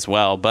next week as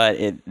well. But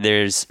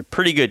there's a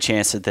pretty good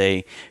chance that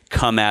they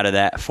come out of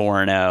that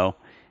 4-0,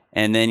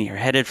 and then you're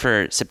headed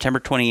for September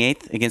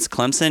 28th against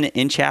Clemson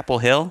in Chapel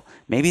Hill.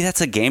 Maybe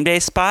that's a game day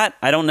spot.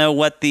 I don't know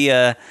what the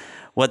other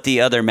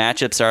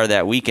matchups are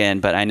that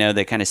weekend, but I know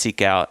they kind of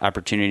seek out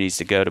opportunities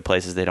to go to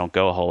places they don't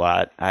go a whole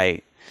lot.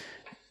 I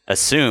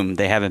assume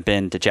they haven't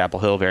been to Chapel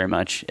Hill very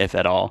much, if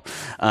at all.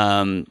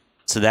 So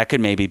that could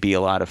maybe be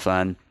a lot of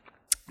fun.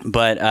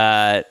 But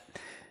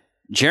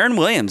Jaron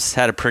Williams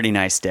had a pretty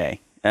nice day.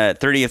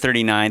 30 of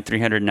 39,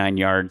 309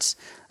 yards,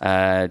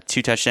 2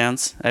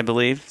 touchdowns, I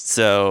believe.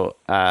 So,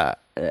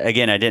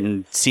 again, I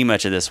didn't see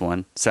much of this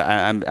one. So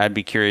I'd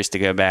be curious to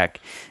go back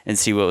and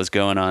see what was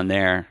going on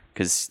there,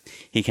 because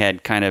he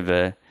had kind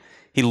of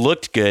he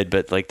looked good,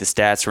 but like the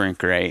stats weren't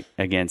great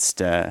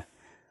against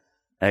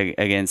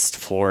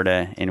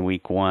Florida in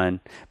week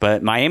 1,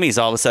 but Miami's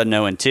all of a sudden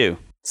 0-2.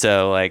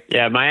 So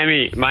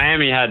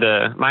Miami had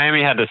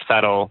to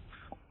settle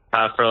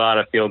for a lot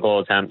of field goal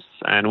attempts,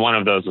 and one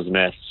of those was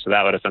missed. So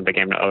that would have sent the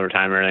game to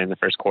overtime early in the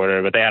first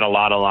quarter. But they had a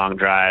lot of long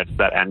drives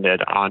that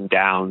ended on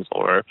downs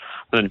or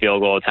within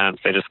field goal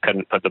attempts. They just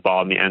couldn't put the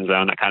ball in the end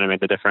zone. That kind of made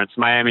the difference.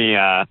 Miami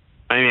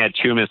had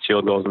 2 missed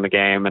field goals in the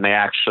game, and they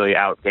actually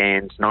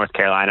outgained North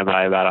Carolina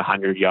by about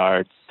 100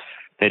 yards.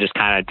 They just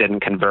kind of didn't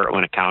convert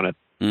when it counted.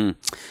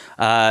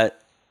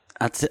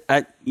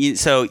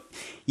 So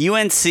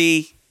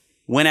UNC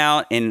went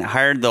out and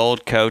hired the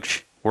old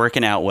coach,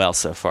 working out well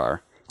so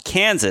far.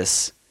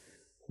 Kansas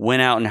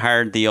went out and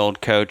hired the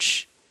old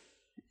coach,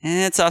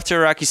 and it's off to a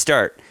rocky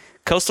start.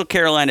 Coastal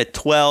Carolina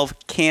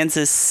 12,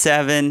 Kansas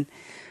 7.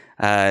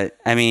 I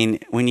mean,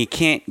 when you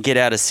can't get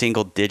out of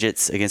single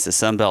digits against a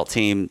Sun Belt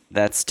team,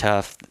 that's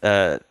tough.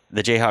 The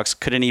Jayhawks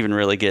couldn't even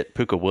really get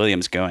Puka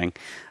Williams going.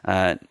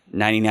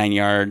 99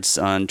 yards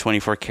on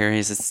 24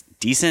 carries. It's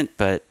decent,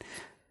 but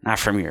not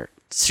from your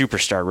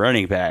superstar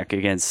running back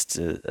against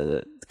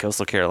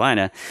Coastal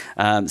Carolina.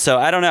 So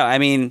I don't know. I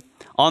mean,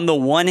 on the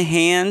one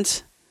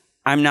hand,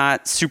 I'm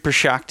not super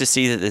shocked to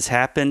see that this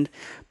happened,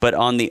 but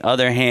on the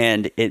other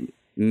hand, it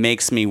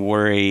makes me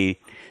worry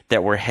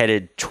that we're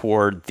headed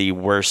toward the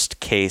worst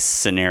case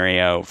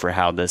scenario for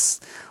how this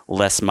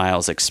Les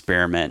Miles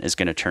experiment is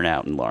going to turn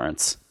out in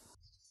Lawrence.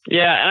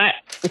 Yeah,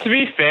 and to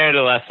be fair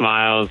to Les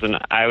Miles, and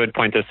I would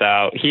point this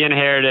out, he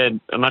inherited,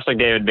 much like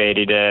David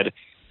Beatty did,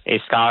 a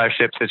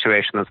scholarship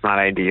situation that's not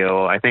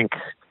ideal. I think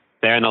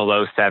they're in the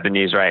low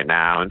 70s right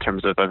now in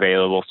terms of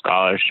available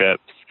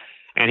scholarships.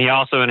 And he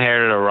also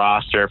inherited a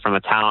roster from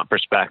a talent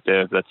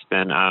perspective that's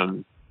been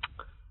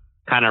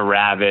kind of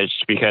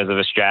ravaged because of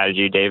a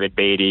strategy David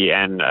Beatty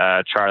and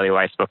Charlie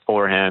Weiss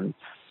before him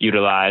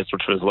utilized,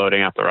 which was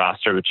loading up the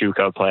roster with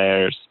JUCO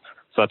players.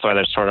 So that's why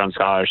they're short on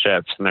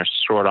scholarships and they're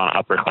short on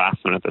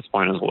upperclassmen at this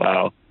point as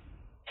well.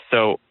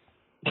 So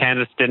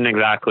Kansas didn't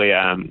exactly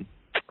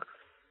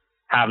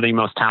have the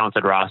most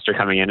talented roster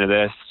coming into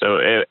this. So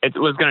it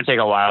was going to take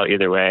a while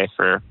either way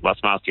for Les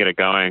Miles to get it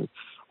going.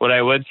 What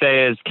I would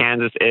say is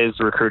Kansas is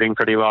recruiting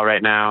pretty well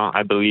right now.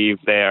 I believe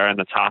they are in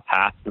the top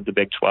half of the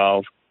Big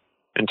 12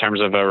 in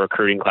terms of a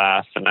recruiting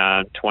class in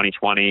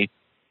 2020.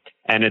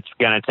 And it's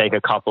going to take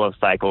a couple of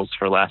cycles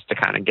for Les to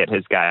kind of get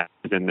his guys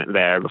in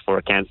there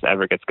before Kansas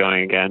ever gets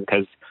going again.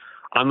 Because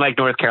unlike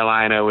North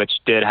Carolina, which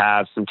did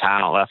have some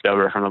talent left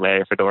over from the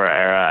Larry Fedora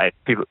era,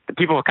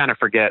 people kind of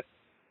forget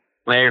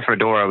Larry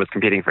Fedora was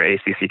competing for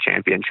ACC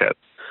championships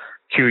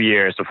 2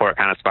 years before it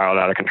kind of spiraled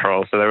out of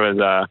control. So there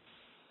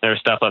was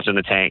stuff left in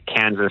the tank.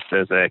 Kansas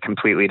is a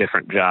completely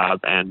different job,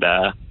 and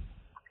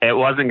it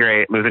wasn't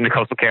great. Losing to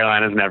Coastal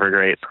Carolina is never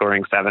great.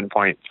 Scoring 7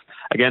 points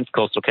against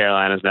Coastal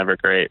Carolina is never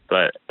great,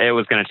 but it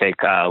was going to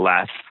take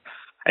Les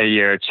a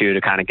year or two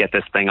to kind of get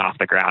this thing off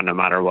the ground no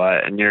matter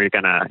what, and you're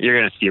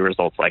gonna see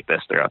results like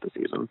this throughout the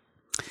season.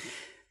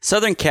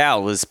 Southern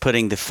Cal was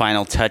putting the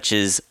final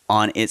touches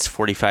on its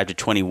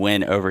 45-20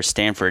 win over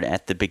Stanford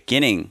at the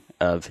beginning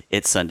of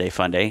its Sunday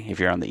Funday, if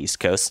you're on the East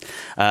Coast.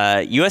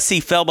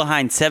 USC fell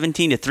behind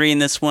 17-3 in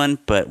this one,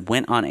 but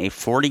went on a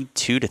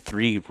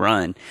 42-3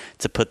 run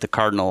to put the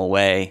Cardinal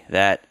away.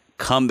 That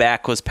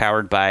comeback was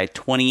powered by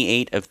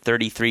 28 of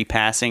 33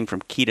 passing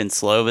from Keaton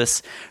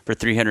Slovis for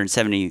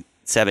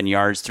 377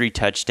 yards, 3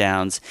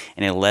 touchdowns,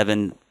 and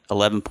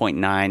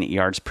 11.9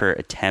 yards per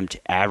attempt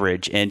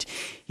average. And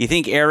you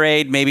think air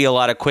raid, maybe a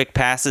lot of quick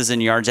passes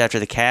and yards after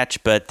the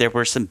catch, but there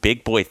were some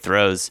big boy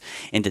throws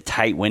into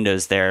tight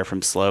windows there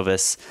from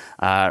Slovis.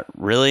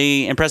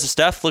 Really impressive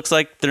stuff. Looks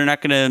like they're not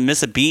going to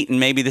miss a beat,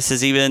 and maybe this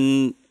is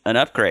even an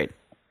upgrade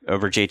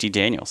over JT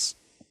Daniels.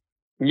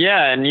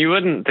 Yeah, and you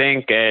wouldn't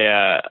think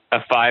a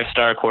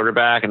 5-star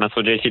quarterback, and that's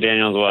what JT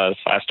Daniels was,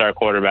 5-star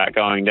quarterback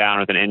going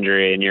down with an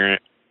injury, and you're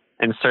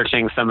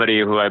inserting somebody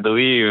who I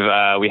believe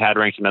we had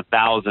ranked in the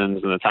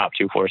thousands in the top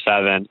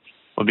 247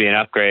 would be an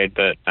upgrade.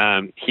 But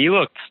he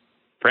looked,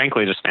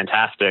 frankly, just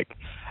fantastic.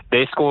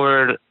 They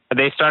started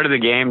the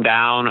game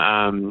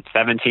down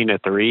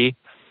 17-3,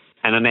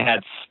 and then they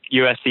had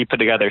USC put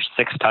together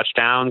 6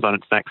 touchdowns on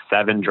its next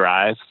 7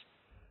 drives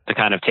to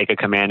kind of take a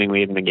commanding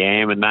lead in the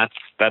game. And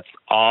that's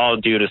all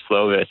due to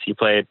Slovis. He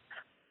played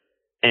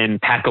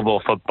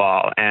impeccable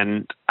football.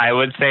 And I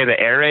would say the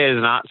air raid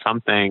is not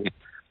something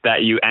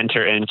that you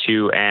enter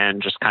into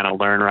and just kind of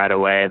learn right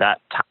away.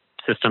 That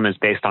system is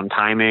based on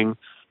timing.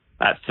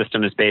 That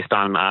system is based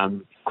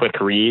on quick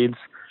reads.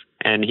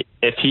 And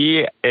if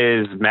he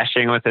is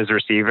meshing with his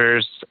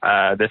receivers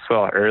this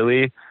well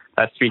early,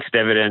 that speaks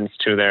dividends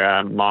to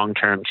their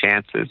long-term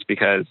chances,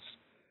 because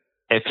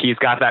if he's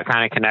got that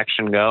kind of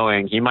connection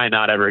going, he might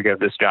not ever give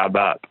this job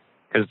up.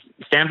 Because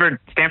Stanford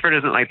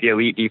isn't like the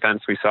elite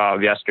defense we saw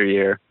of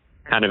yesteryear,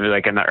 kind of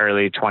like in the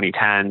early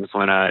 2010s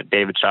when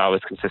David Shaw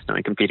was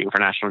consistently competing for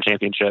national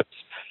championships.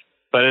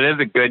 But it is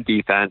a good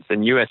defense,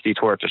 and USC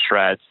tore it to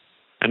shreds.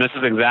 And this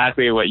is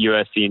exactly what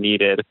USC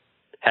needed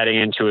heading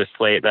into a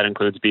slate that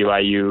includes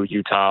BYU,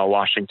 Utah,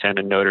 Washington,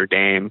 and Notre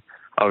Dame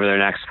over their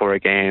next 4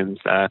 games.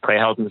 Clay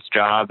Helton's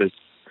job is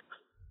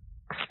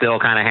still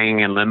kind of hanging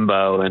in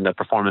limbo, and a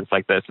performance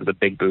like this is a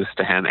big boost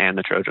to him and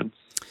the Trojans.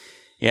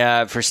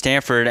 Yeah, for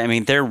Stanford, I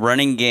mean, their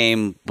running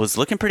game was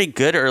looking pretty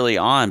good early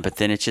on, but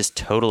then it just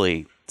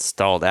totally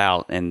stalled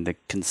out, and the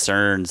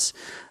concerns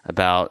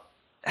about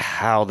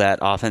how that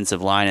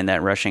offensive line and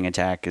that rushing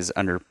attack is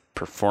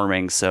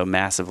underperforming so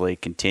massively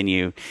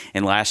continue.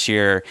 And last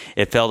year,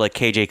 it felt like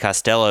KJ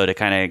Costello to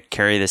kind of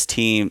carry this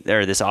team,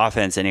 or this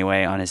offense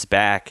anyway, on his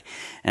back.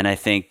 And I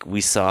think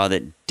we saw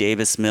that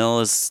Davis Mill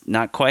is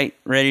not quite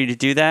ready to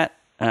do that.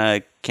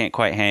 Can't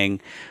quite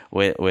hang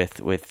with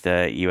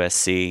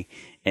USC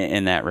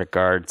in that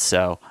regard.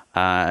 So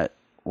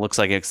looks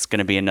like it's going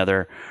to be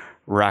another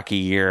rocky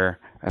year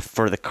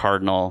for the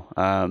Cardinal,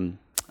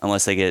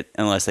 unless they get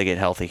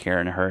healthy here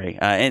in a hurry.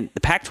 And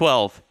the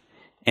Pac-12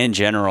 in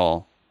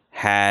general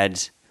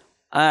had,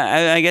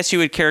 I guess you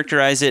would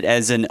characterize it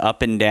as an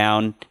up and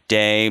down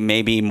day,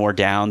 maybe more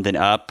down than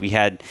up. We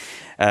had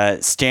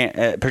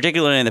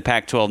particularly in the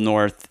Pac-12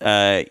 North,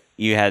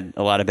 you had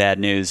a lot of bad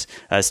news.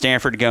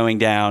 Stanford going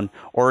down,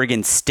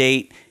 Oregon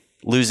State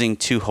losing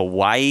to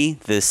Hawaii,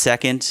 the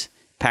second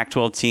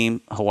Pac-12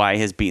 team Hawaii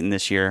has beaten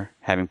this year,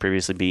 having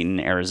previously beaten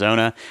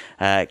Arizona.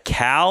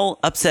 Cal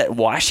upset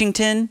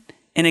Washington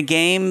in a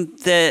game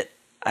that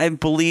I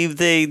believe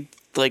they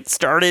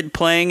started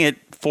playing at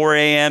 4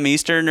 a.m.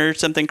 Eastern or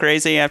something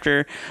crazy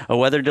after a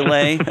weather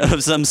delay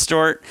of some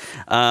sort.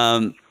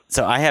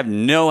 So I have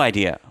no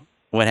idea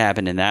what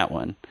happened in that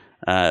one.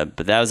 But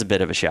that was a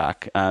bit of a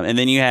shock. And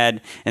then you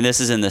had, and this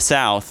is in the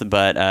South,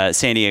 but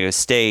San Diego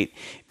State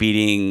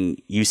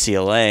beating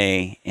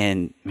UCLA.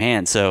 And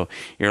man, so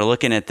you're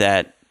looking at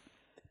that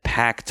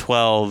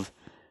Pac-12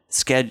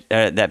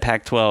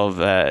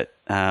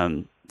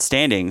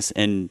 standings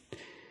and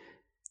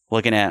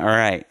looking at, all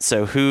right,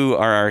 so who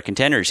are our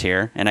contenders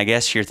here? And I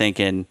guess you're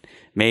thinking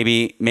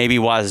maybe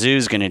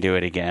Wazoo's going to do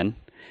it again.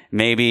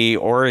 Maybe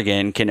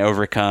Oregon can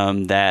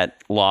overcome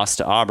that loss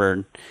to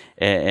Auburn,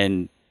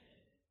 and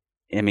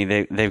I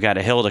mean they've got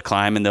a hill to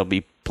climb, and there'll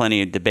be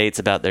plenty of debates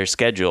about their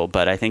schedule.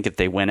 But I think if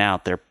they win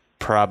out, they're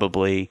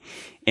probably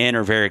in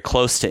or very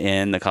close to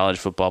in the college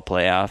football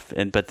playoff.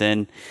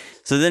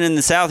 So then in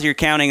the South, you're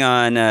counting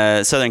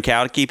on Southern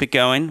Cal to keep it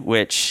going.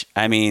 Which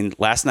I mean,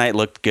 last night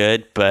looked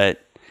good,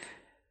 but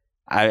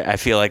I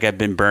feel like I've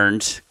been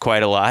burned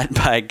quite a lot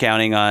by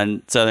counting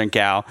on Southern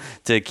Cal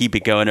to keep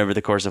it going over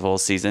the course of the whole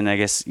season. I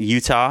guess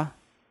Utah,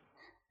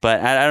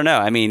 but I don't know.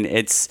 I mean,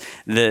 it's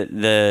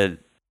the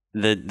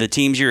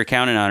teams you were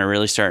counting on are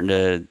really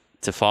starting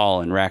to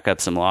fall and rack up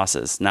some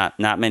losses. Not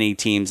many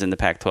teams in the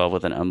Pac-12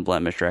 with an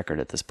unblemished record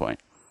at this point.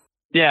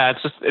 Yeah,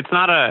 it's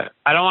not I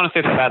don't want to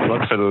say it's a bad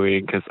look for the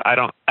league, because I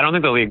don't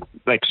think the league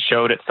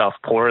showed itself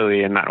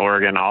poorly in that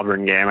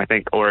Oregon-Auburn game. I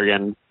think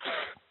Oregon,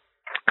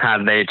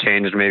 had they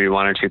changed maybe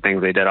one or two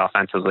things they did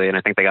offensively, and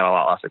I think they got a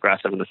lot less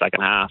aggressive in the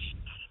second half,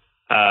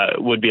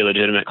 would be a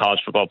legitimate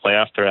college football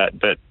playoff threat.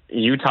 But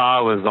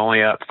Utah was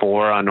only up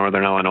 4 on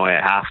Northern Illinois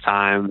at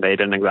halftime. They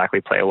didn't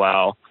exactly play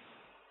well.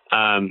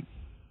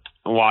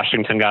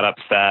 Washington got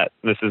upset.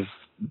 This is,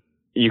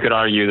 you could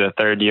argue, the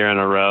third year in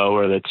a row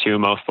where the two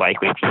most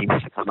likely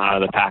teams to come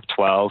out of the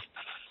Pac-12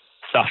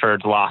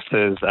 suffered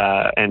losses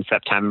in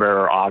September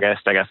or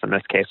August, I guess in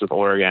this case with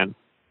Oregon.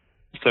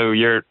 So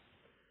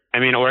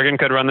Oregon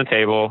could run the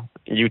table.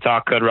 Utah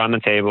could run the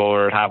table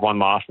or have one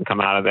loss and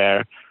come out of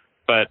there.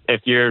 But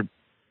if you're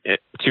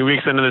 2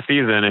 weeks into the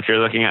season, if you're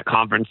looking at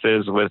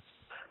conferences with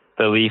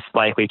the least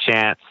likely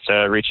chance to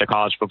reach a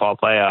college football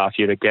playoff,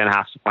 you'd again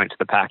have to point to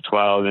the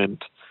Pac-12.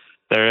 And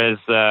there is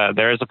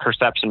a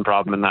perception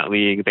problem in that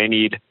league. They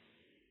need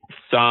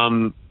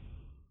some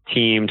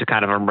team to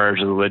kind of emerge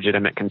as a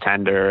legitimate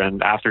contender.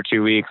 And after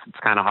 2 weeks, it's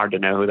kind of hard to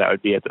know who that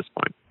would be at this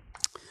point.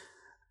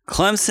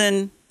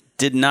 Clemson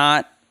did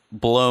not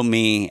blow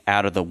me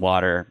out of the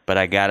water, but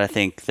I gotta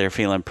think they're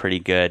feeling pretty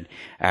good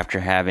after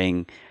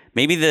having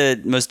maybe the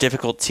most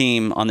difficult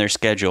team on their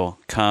schedule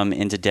come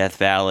into Death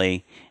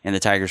Valley, and the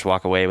Tigers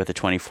walk away with a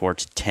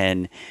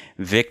 24-10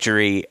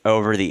 victory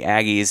over the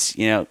Aggies.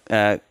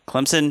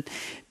 Clemson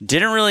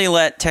didn't really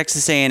let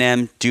Texas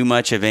A&M do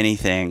much of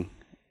anything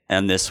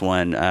on this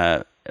one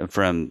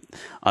from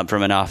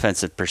an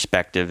offensive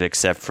perspective,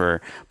 except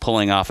for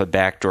pulling off a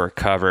backdoor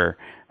cover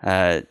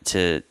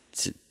to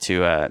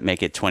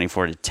make it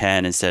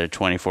 24-10 instead of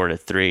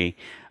 24-3.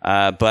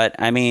 But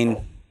I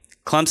mean,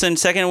 Clemson,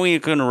 second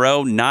week in a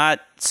row, not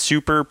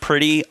super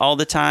pretty all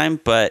the time,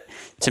 but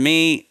to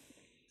me,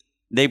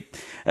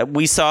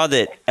 we saw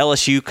that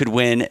LSU could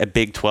win a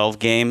Big 12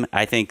 game.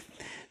 I think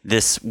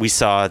we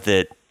saw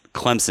that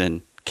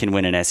Clemson can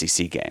win an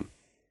SEC game,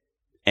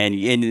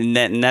 and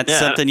that's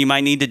something you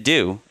might need to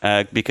do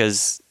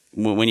because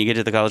when you get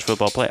to the college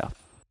football playoff.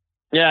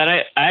 Yeah, and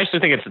I actually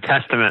think it's a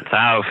testament to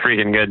how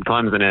freaking good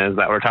Clemson is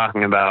that we're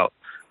talking about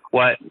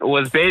what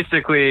was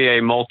basically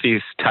a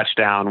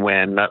multi-touchdown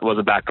win. That was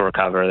a backdoor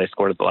cover. They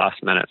scored at the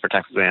last minute for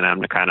Texas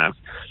A&M to kind of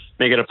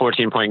make it a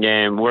 14-point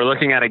game. We're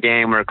looking at a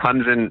game where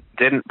Clemson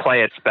didn't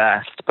play its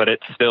best, but it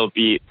still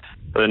beat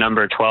the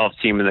number 12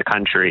 team in the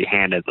country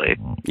handedly.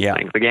 Yeah.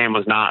 The game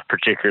was not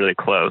particularly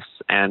close,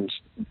 and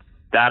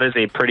that is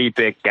a pretty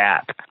big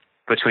gap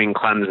between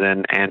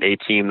Clemson and a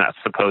team that's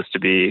supposed to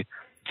be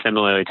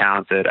similarly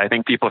talented. I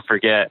think people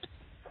forget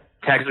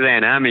Texas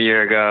A&M a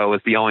year ago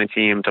was the only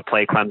team to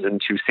play Clemson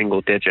to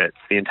single digits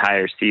the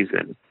entire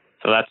season.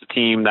 So that's a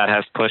team that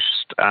has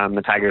pushed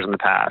the Tigers in the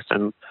past,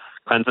 and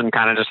Clemson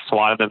kind of just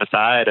swatted them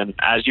aside. And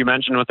as you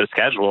mentioned with the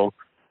schedule,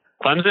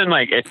 Clemson,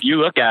 if you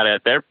look at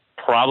it, they're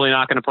probably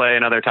not going to play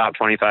another top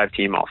 25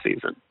 team all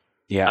season.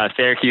 Yeah.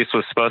 Syracuse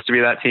was supposed to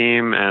be that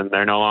team, and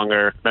they're not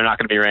going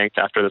to be ranked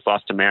after this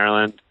loss to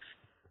Maryland.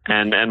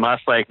 And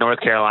unless North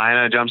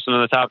Carolina jumps into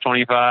the top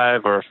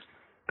 25, or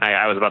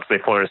I was about to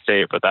say Florida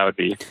State, but that'd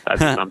be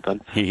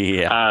something.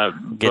 Yeah.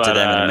 Get to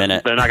them in a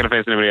minute. They're not going to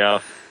face anybody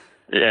else.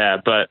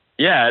 Yeah, but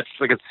yeah, it's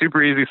a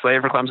super easy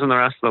slate for Clemson the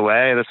rest of the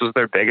way. This was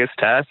their biggest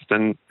test,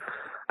 and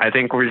I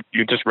think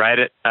you just write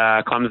it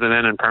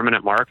Clemson in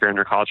permanent marker in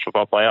your college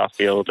football playoff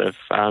field if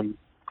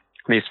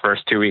these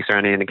first 2 weeks are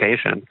any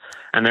indication.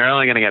 And they're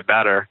only going to get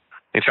better.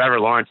 think Trevor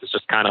Lawrence has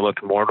just kind of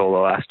looked mortal the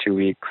last 2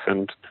 weeks.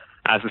 And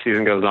as the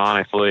season goes on,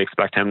 I fully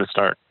expect him to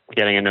start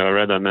getting into a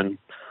rhythm. And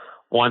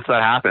once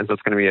that happens,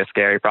 it's going to be a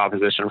scary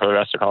proposition for the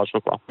rest of college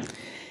football.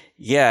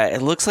 Yeah,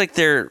 it looks like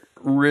they're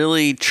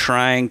really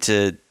trying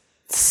to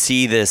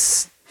see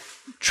this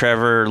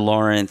Trevor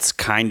Lawrence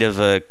kind of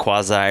a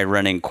quasi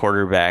running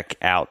quarterback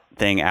out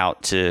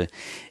to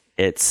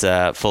its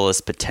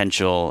fullest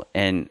potential.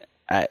 And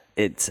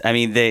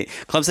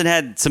Clemson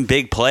had some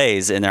big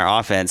plays in their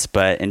offense,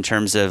 but in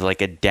terms of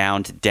like a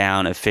down to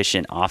down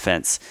efficient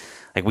offense,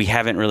 like we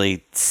haven't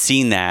really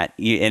seen that,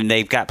 and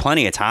they've got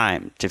plenty of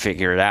time to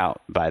figure it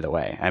out, by the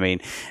way. I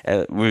mean,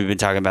 we've been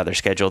talking about their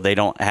schedule. They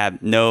don't have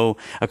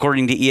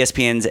according to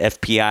ESPN's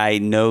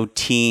FPI, no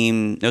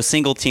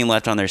single team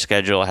left on their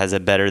schedule has a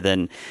better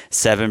than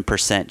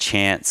 7%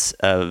 chance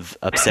of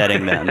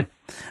upsetting them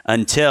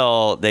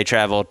until they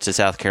travel to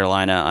South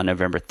Carolina on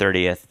November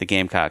 30th. The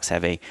Gamecocks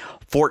have a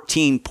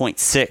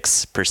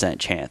 14.6%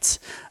 chance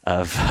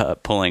of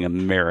pulling a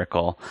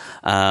miracle.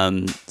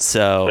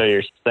 So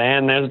you're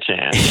saying there's a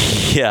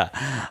chance. Yeah.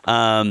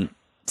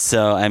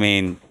 So, I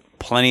mean,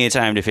 plenty of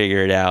time to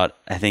figure it out.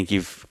 I think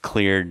you've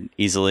cleared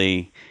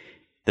easily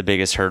the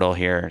biggest hurdle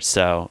here.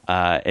 So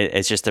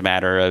it's just a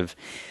matter of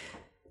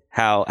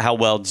how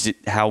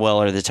well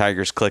are the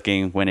Tigers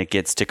clicking when it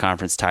gets to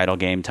conference title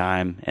game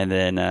time and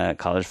then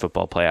college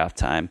football playoff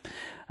time.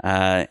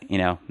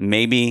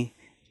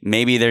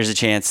 Maybe there's a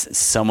chance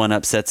someone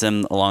upsets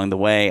them along the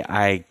way.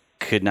 I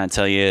could not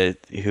tell you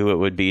who it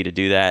would be to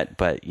do that,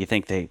 but you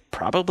think they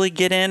probably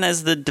get in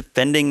as the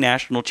defending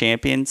national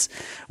champions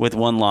with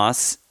one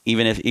loss,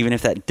 even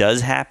if that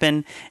does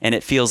happen. And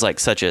it feels like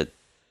such a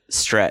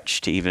stretch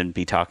to even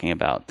be talking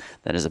about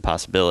that as a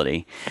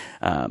possibility.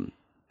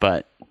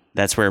 But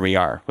that's where we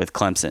are with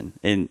Clemson.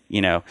 And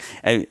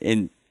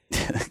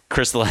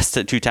Chris, the last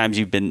 2 times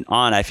you've been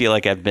on, I feel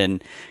like I've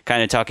been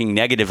kind of talking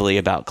negatively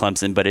about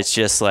Clemson, but it's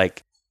just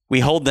like we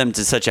hold them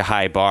to such a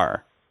high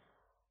bar,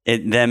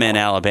 them in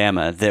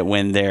Alabama, that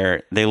when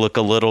they look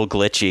a little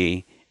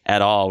glitchy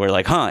at all, we're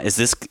like, is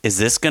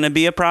this going to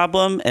be a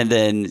problem? And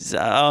then,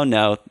 oh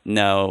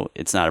no,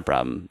 it's not a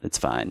problem. It's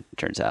fine. It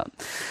turns out.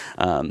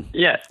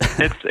 Yeah,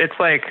 it's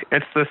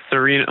the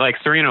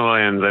Serena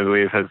Williams, I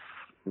believe, has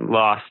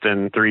lost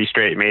in 3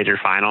 straight major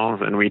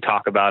finals, and we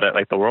talk about it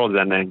like the world's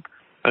ending.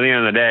 At the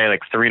end of the day,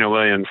 like Serena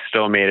Williams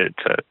still made it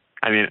to,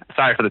 I mean,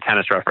 sorry for the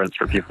tennis reference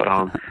for people at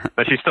home,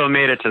 but she still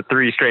made it to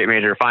 3 straight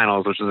major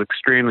finals, which is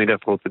extremely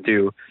difficult to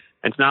do.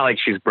 It's not like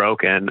she's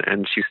broken,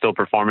 and she's still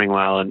performing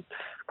well. And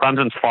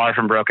Clemson's far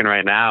from broken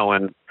right now.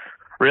 And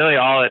really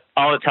all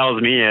it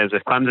tells me is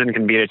if Clemson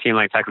can beat a team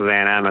like Texas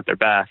A&M at their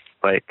best,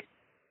 like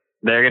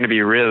they're going to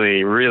be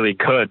really, really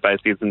good by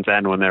season's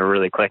end when they're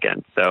really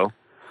clicking. So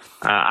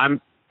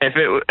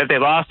if they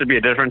lost, it'd be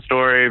a different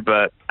story,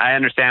 but I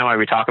understand why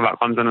we talk about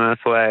Clemson in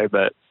this way,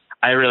 but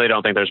I really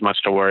don't think there's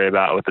much to worry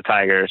about with the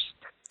Tigers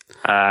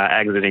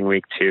exiting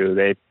week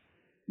 2.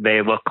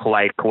 They look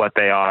like what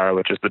they are,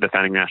 which is the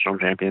defending national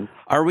champion.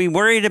 Are we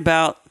worried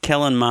about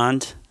Kellen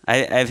Mond?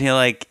 I feel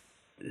like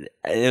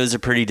it was a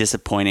pretty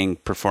disappointing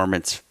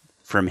performance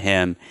from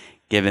him,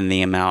 given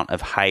the amount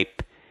of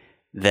hype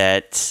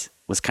that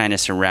was kind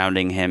of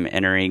surrounding him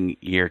entering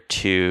year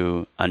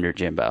 2 under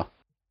Jimbo.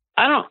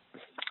 I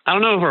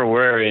don't know if we're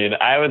worried.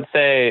 I would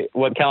say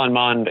what Kellen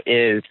Mond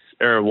is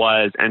or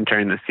was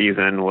entering the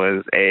season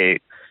was a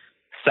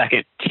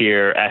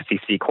second-tier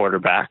SEC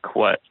quarterback.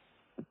 What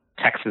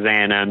Texas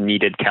A&M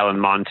needed Kellen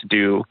Mond to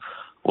do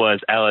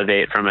was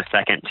elevate from a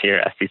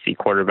second-tier SEC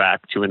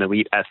quarterback to an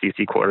elite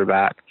SEC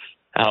quarterback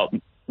to help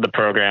the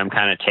program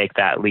kind of take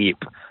that leap.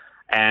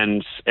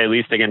 And at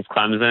least against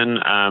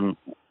Clemson,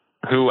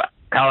 who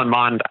Kellen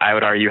Mond, I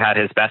would argue, had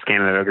his best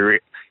game of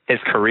his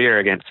career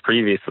against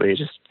previously,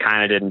 just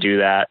kind of didn't do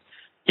that.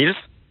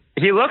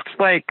 He looked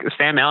like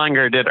Sam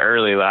Ehlinger did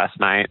early last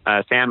night.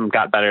 Sam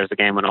got better as the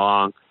game went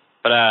along,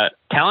 but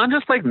Kellen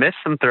just like missed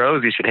some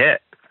throws he should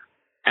hit.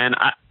 And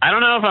I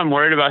don't know if I'm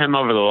worried about him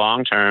over the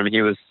long term.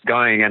 He was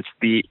going against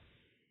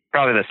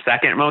probably the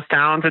second most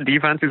talented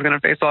defense he's going to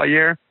face all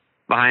year,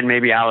 behind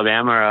maybe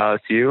Alabama or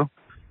LSU.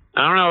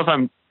 I don't know if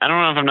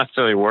I'm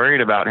necessarily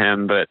worried about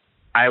him, but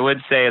I would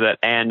say that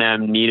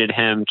A&M needed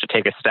him to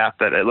take a step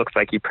that it looks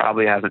like he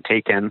probably hasn't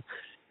taken.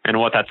 And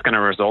what that's going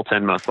to result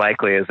in most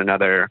likely is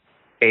another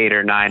 8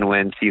 or 9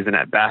 win season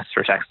at best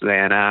for Texas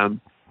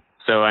A&M.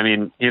 So, I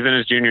mean, he's in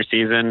his junior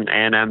season.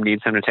 A&M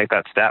needs him to take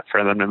that step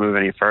for them to move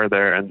any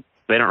further. And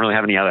they don't really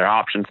have any other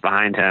options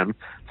behind him.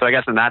 So I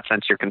guess in that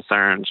sense, you're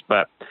concerned.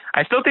 But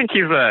I still think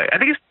he's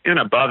an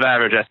above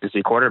average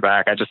SEC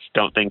quarterback. I just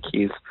don't think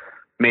he's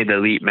made the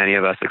leap many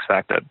of us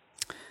expected.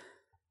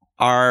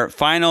 Our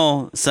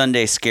final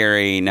Sunday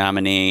Scary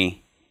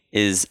nominee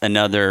is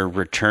another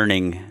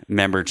returning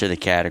member to the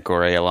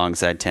category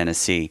alongside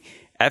Tennessee.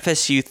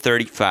 FSU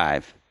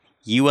 35,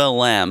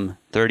 ULM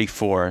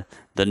 34.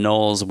 The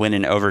Noles win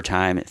in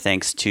overtime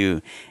thanks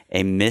to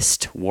a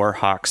missed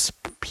Warhawks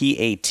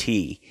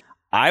PAT.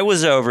 I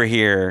was over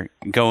here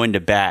going to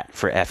bat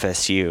for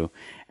FSU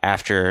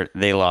after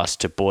they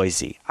lost to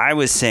Boise. I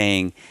was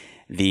saying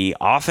The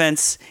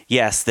offense,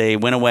 yes, they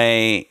went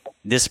away,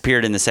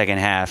 disappeared in the second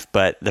half,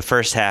 but the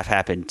first half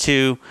happened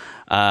too.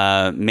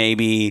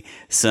 Maybe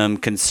some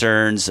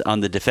concerns on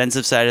the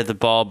defensive side of the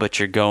ball, but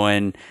you're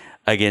going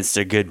against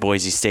a good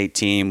Boise State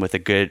team with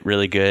a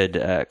really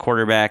good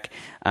quarterback.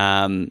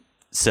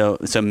 So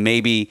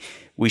maybe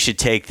we should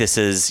take this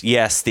as,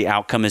 yes, the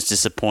outcome is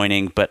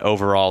disappointing, but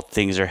overall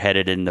things are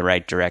headed in the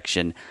right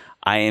direction.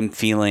 I am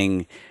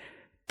feeling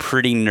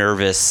pretty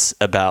nervous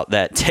about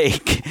that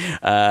take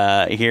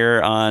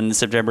here on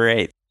September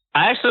 8th.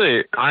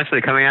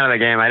 Honestly, coming out of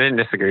the game, I didn't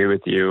disagree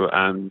with you.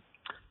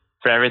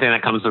 For everything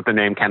that comes with the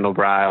name Kendall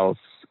Briles,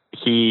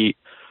 he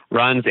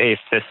runs a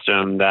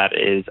system that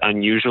is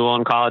unusual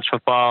in college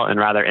football and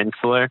rather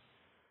insular.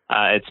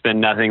 It's been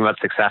nothing but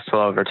successful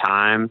over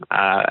time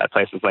at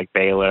places like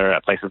Baylor,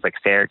 at places like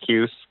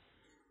Syracuse.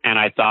 And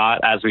I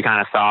thought, as we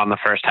kind of saw in the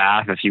first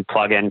half, if you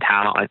plug in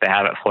talent like they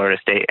have at Florida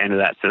State into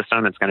that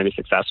system, it's going to be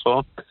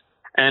successful.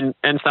 And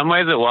in some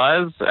ways it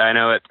was. I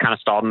know it kind of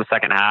stalled in the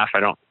second half.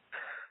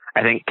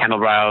 I think Kendall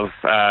Briles,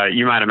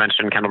 you might have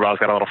mentioned Kendall Briles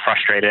got a little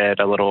frustrated,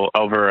 a little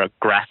over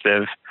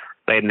aggressive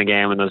late in the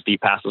game when those deep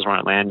passes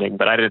weren't landing,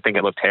 but I didn't think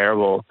it looked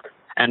terrible.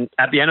 And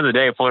at the end of the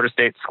day, Florida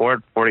State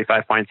scored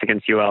 45 points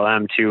against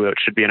ULM too. It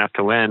should be enough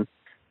to win.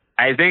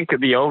 I think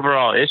the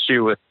overall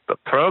issue with the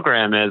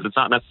program is it's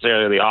not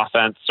necessarily the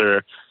offense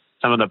or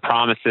some of the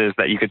promises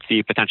that you could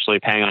see potentially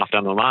paying off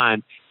down the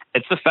line.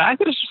 It's the fact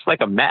that it's just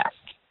like a mess.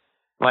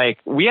 Like,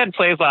 we had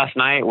plays last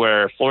night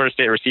where Florida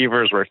State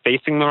receivers were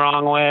facing the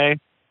wrong way.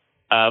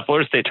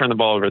 Florida State turned the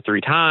ball over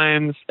 3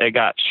 times. It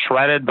got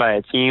shredded by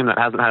a team that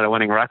hasn't had a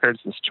winning record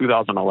since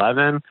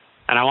 2011.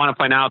 And I want to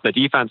point out the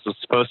defense was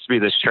supposed to be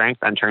the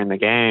strength entering the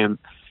game.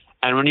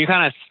 And when you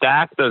kind of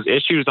stack those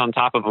issues on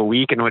top of a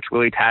week in which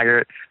Willie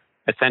Taggart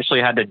essentially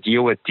had to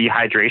deal with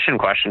dehydration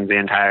questions the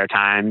entire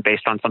time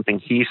based on something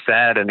he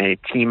said in a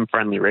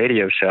team-friendly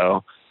radio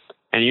show,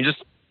 and you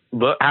just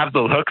have the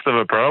looks of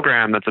a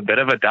program that's a bit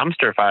of a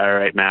dumpster fire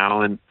right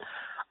now. And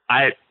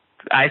I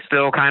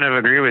still kind of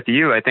agree with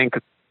you. I think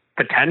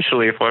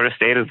potentially Florida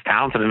State is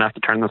talented enough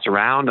to turn this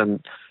around,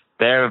 and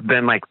there have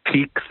been like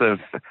peaks of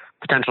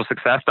potential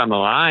success down the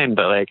line,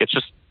 but like it's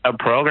just a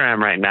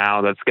program right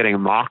now that's getting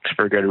mocked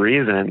for good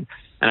reason.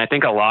 And I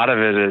think a lot of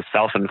it is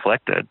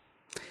self-inflicted.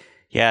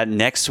 Yeah,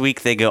 next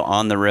week they go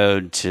on the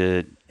road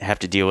to have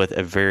to deal with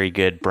a very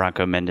good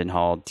Bronco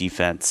Mendenhall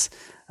defense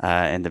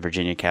and the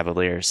Virginia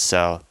Cavaliers.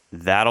 So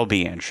that'll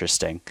be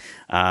interesting.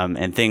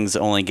 And things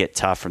only get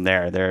tough from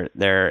there.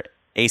 Their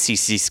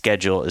ACC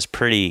schedule is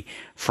pretty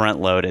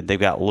front-loaded. They've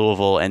got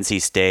Louisville,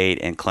 NC State,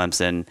 and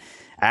Clemson,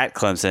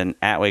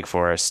 at Wake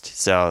Forest.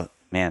 So,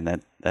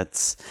 man,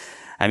 that's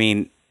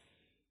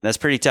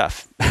pretty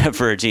tough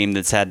for a team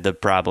that's had the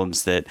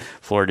problems that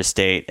Florida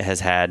State has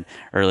had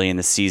early in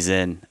the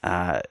season.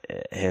 I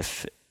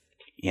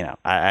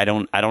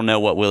don't know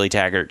what Willie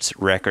Taggart's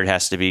record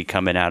has to be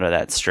coming out of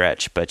that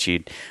stretch, but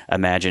you'd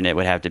imagine it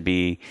would have to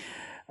be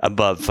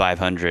above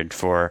 500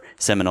 for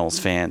Seminoles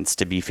fans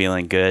to be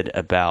feeling good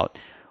about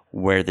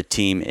where the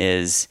team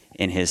is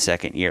in his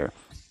second year.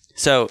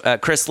 So,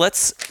 Chris,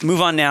 let's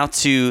move on now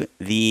to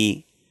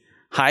the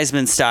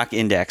Heisman Stock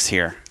Index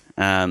here.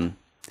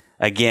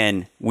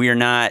 Again, we are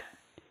not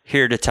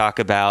here to talk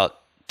about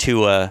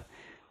Tua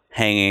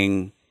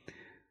hanging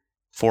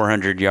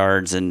 400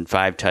 yards and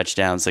 5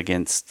 touchdowns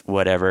against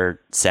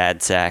whatever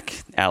sad sack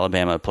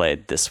Alabama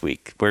played this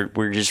week.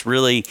 We're just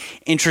really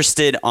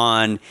interested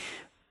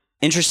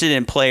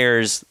in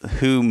players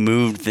who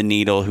moved the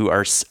needle, who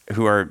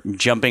are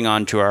jumping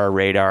onto our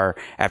radar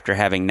after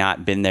having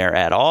not been there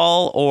at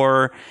all,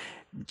 or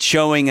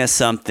showing us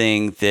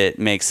something that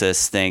makes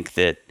us think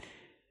that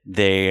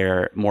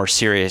they're more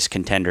serious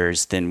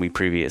contenders than we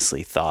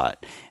previously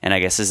thought. And I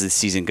guess as the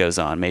season goes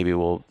on, maybe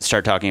we'll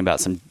start talking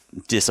about some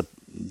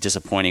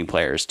disappointing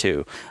players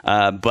too.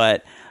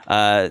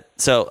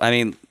 So, I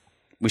mean,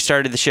 we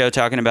started the show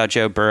talking about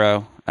Joe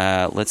Burrow.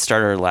 Let's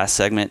start our last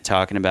segment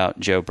talking about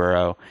Joe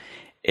Burrow.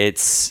 It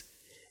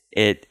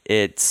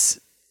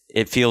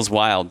feels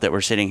wild that we're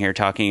sitting here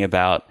talking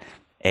about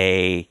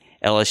a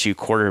LSU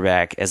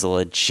quarterback as a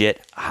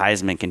legit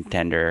Heisman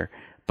contender,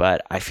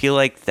 but I feel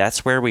like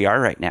that's where we are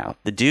right now.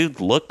 The dude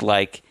looked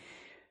like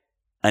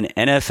an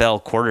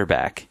NFL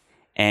quarterback,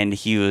 and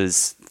he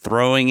was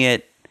throwing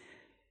it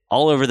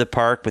all over the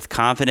park with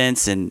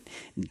confidence and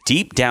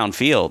deep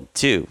downfield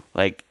too.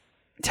 Like,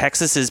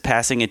 Texas's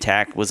passing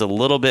attack was a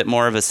little bit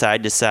more of a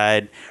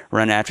side-to-side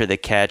run after the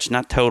catch.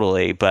 Not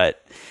totally,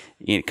 but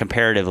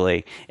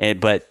comparatively.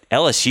 But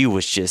LSU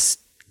was just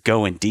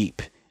going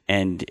deep,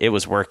 and it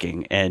was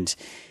working. And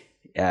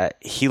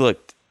he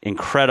looked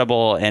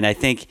incredible. And I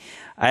think,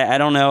 I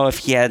don't know if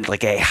he had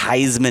like a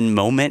Heisman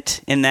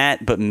moment in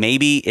that, but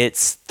maybe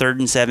it's 3rd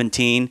and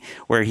 17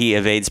 where he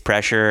evades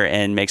pressure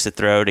and makes a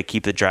throw to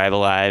keep the drive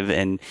alive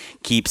and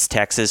keeps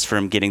Texas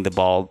from getting the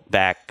ball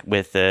back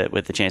with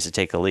the chance to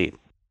take the lead.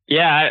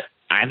 Yeah,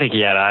 I think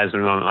he had a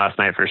Heisman moment last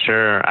night for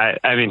sure.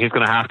 I mean, he's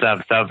going to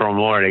have several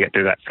more to get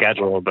through that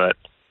schedule, but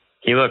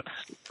he looked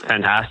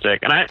fantastic.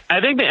 And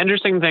I think the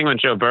interesting thing with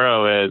Joe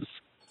Burrow is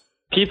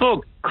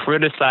people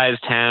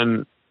criticized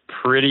him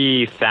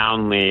pretty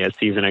soundly a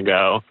season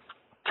ago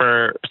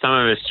for some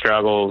of his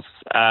struggles.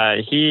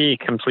 He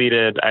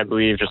completed, I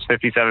believe, just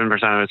 57%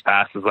 of his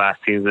passes last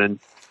season.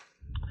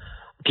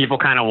 People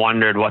kind of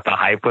wondered what the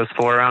hype was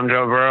for around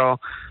Joe Burrow,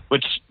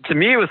 which to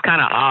me was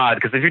kind of odd,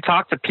 because if you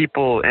talk to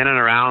people in and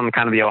around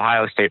kind of the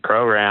Ohio State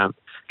program,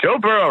 Joe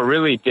Burrow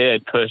really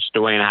did push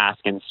Dwayne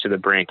Haskins to the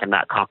brink in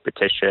that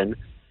competition.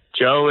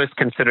 Joe is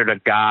considered a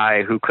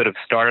guy who could have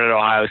started at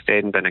Ohio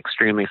State and been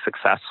extremely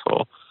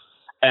successful.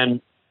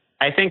 And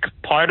I think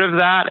part of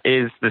that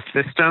is the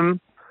system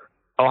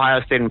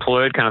Ohio State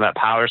employed, kind of that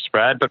power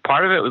spread, but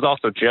part of it was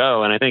also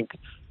Joe. And I think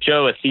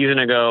Joe a season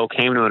ago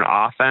came to an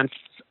offense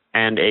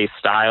and a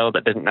style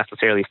that didn't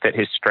necessarily fit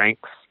his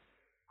strengths.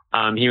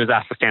 He was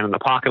asked to stand in the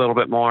pocket a little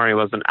bit more. He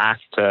wasn't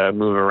asked to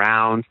move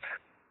around.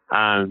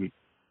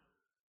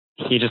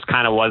 He just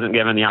kind of wasn't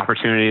given the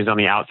opportunities on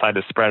the outside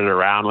to spread it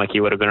around like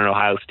he would have been at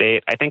Ohio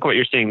State. I think what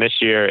you're seeing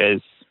this year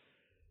is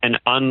an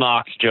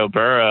unlocked Joe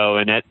Burrow,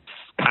 and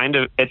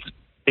it's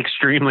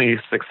extremely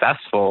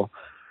successful.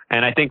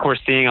 And I think we're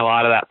seeing a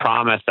lot of that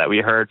promise that we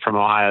heard from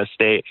Ohio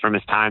State from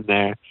his time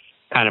there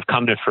kind of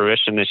come to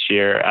fruition this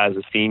year as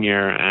a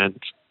senior.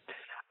 And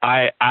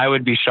I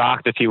would be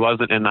shocked if he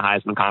wasn't in the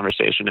Heisman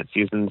conversation at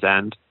season's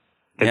end,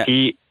 because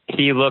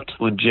he looked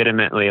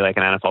legitimately like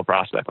an NFL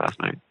prospect last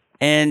night.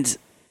 And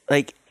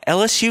like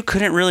LSU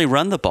couldn't really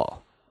run the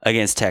ball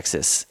against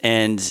Texas,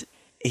 and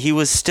he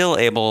was still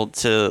able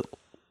to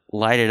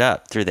light it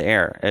up through the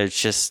air.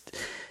 It's just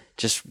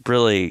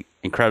really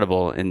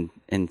incredible and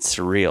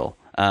surreal.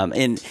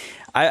 And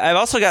I've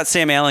also got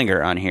Sam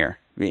Ehlinger on here,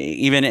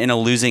 even in a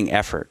losing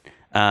effort,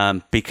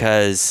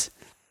 because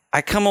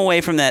I come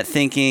away from that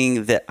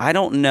thinking that I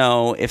don't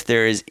know if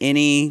there is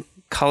any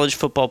college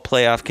football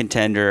playoff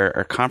contender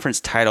or conference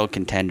title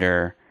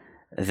contender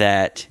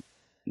that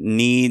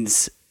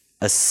needs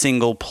a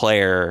single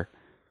player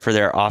for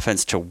their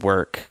offense to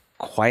work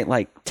quite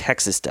like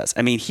Texas does.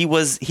 I mean, he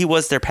was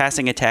their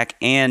passing attack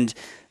and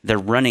their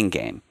running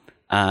game.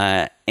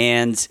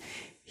 And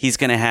he's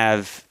going to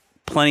have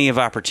plenty of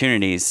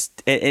opportunities.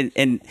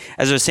 And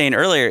as I was saying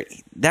earlier,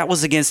 that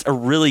was against a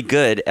really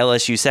good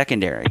LSU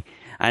secondary.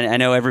 I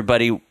know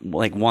everybody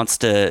wants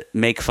to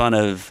make fun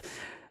of,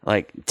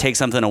 take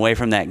something away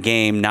from that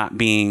game not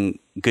being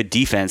good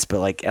defense, but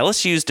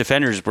LSU's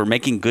defenders were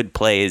making good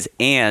plays,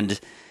 and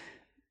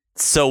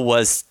so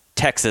was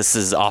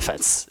Texas's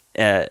offense.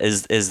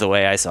 Is the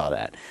way I saw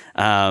that,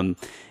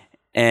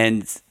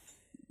 and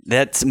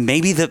that's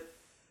maybe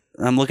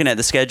I'm looking at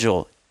the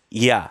schedule.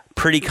 Yeah,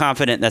 pretty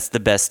confident that's the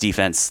best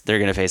defense they're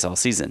going to face all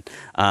season.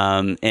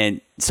 And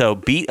so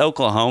beat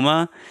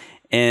Oklahoma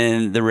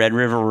in the Red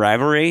River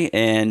rivalry,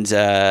 and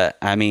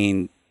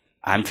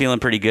I'm feeling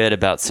pretty good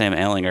about Sam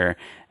Ehlinger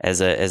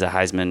as a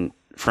Heisman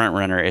front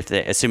runner,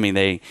 assuming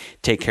they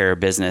take care of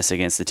business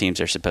against the teams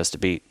they're supposed to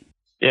beat.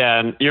 Yeah,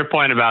 and your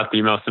point about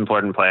the most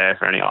important player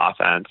for any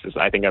offense is,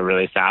 I think, a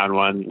really sound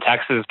one.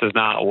 Texas does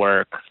not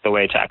work the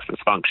way Texas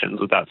functions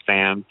without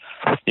Sam.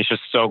 He's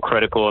just so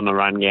critical in the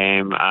run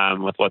game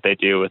with what they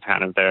do with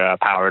kind of their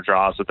power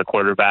draws with the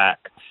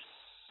quarterback.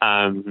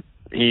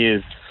 He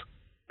is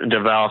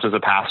developed as a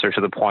passer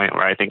to the point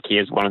where I think he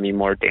is one of the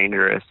more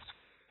dangerous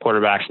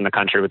quarterbacks in the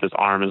country with his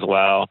arm as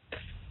well.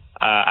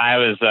 I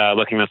was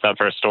looking this up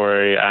for a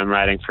story I'm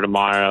writing for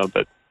tomorrow,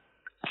 but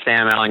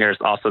Sam Ehlinger is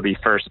also the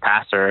first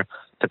passer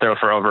to throw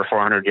for over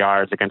 400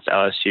 yards against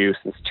LSU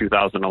since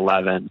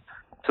 2011.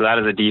 So that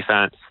is a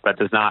defense that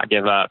does not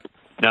give up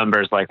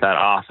numbers like that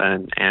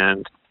often.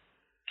 And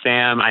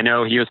Sam, I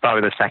know he was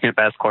probably the second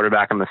best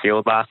quarterback on the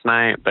field last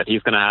night, but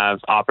he's going to have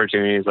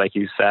opportunities, like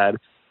you said,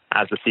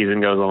 as the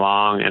season goes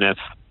along. And if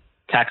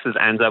Texas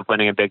ends up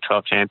winning a Big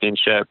 12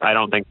 championship, I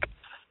don't think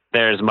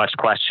there's much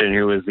question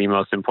who is the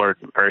most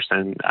important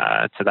person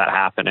to that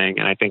happening.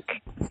 And I think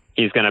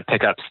he's going to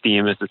pick up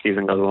steam as the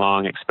season goes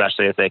along,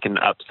 especially if they can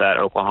upset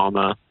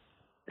Oklahoma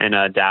and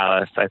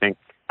Dallas. I think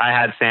I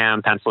had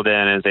Sam penciled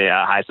in as a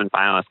Heisman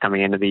finalist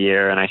coming into the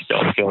year, and I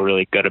still feel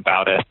really good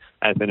about it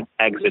as in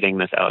exiting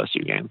this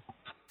LSU game.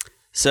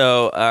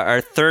 So our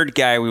third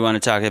guy we want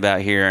to talk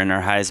about here in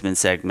our Heisman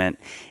segment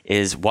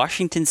is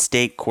Washington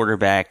State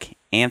quarterback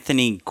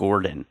Anthony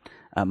Gordon.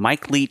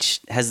 Mike Leach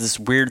has this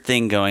weird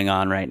thing going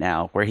on right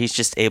now where he's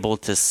just able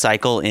to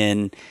cycle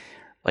in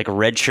like a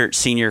redshirt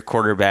senior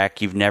quarterback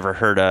you've never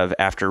heard of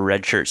after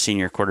redshirt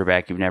senior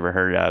quarterback you've never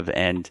heard of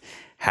and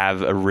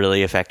have a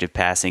really effective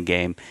passing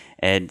game,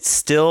 and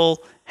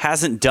still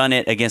hasn't done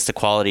it against a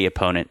quality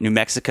opponent. New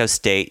Mexico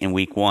State in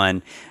week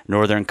 1,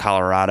 Northern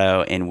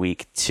Colorado in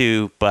week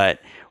 2, but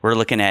we're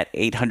looking at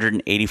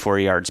 884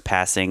 yards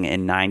passing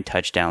and 9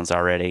 touchdowns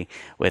already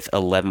with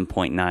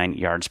 11.9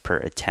 yards per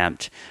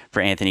attempt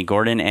for Anthony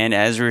Gordon. And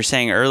as we were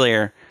saying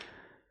earlier,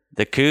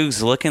 the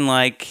Cougs looking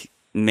like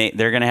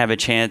they're going to have a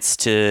chance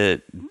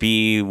to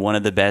be one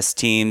of the best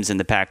teams in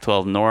the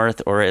Pac-12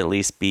 North, or at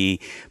least be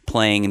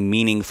playing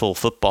meaningful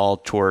football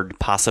toward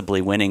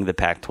possibly winning the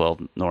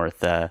Pac-12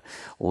 North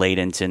late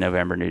into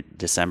November,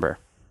 December.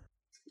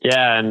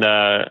 Yeah,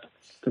 and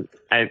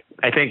I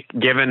think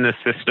given the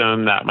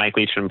system that Mike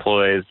Leach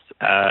employs,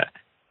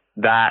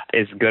 that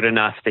is good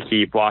enough to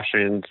keep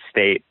Washington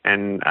State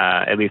in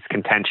at least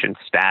contention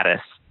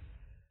status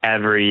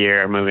every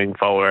year moving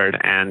forward,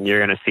 and you're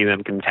going to see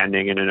them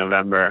contending in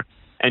November.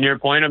 And your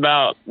point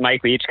about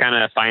Mike Leach kind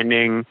of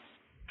finding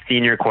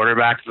senior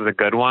quarterbacks is a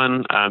good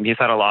one. He's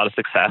had a lot of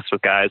success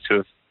with guys who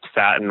have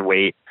sat and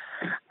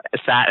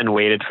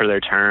waited for their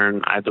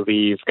turn. I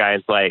believe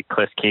guys like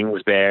Cliff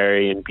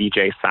Kingsbury and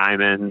BJ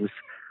Simons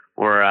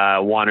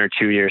were 1 or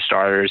 2 year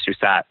starters who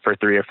sat for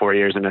 3 or 4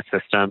 years in a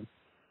system,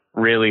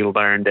 really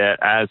learned it.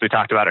 As we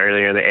talked about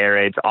earlier, the air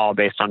raid's all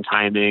based on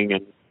timing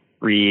and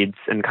reads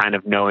and kind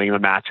of knowing the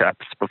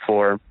matchups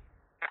before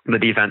the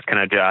defense can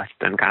adjust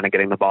and kind of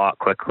getting the ball out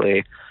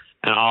quickly.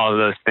 And all of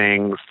those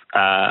things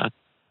are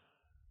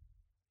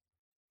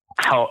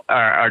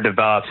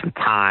developed with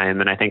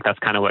time. And I think that's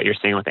kind of what you're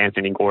seeing with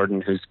Anthony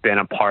Gordon, who's been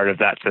a part of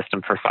that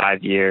system for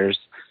 5 years.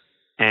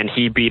 And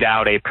he beat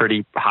out a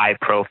pretty high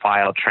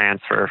profile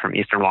transfer from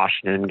Eastern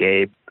Washington,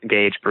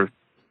 Gage.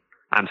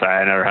 I'm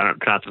sorry, I never how to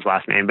pronounce his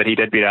last name, but he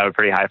did beat out a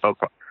pretty high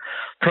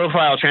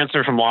profile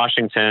transfer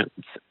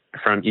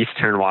from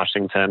Eastern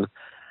Washington.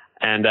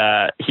 And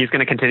he's going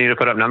to continue to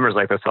put up numbers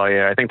like this all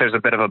year. I think there's a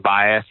bit of a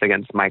bias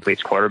against Mike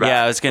Leach quarterback.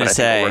 Yeah, I was going to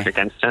say. Work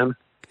against him.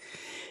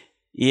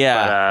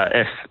 Yeah.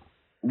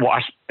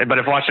 But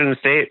if Washington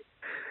State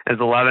is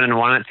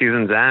 11-1 at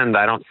season's end,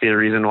 I don't see a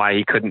reason why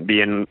he couldn't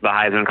be in the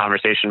Heisman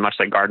conversation, much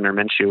like Gardner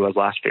Minshew was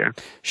last year.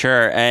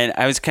 Sure. And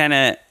I was kind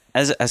of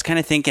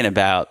thinking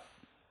about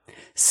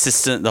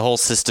the whole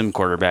system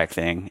quarterback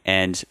thing,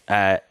 and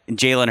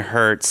Jalen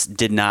Hurts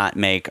did not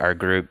make our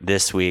group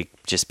this week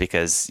just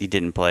because he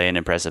didn't play an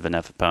impressive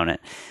enough opponent.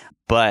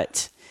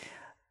 But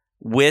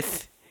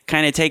with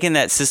kind of taking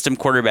that system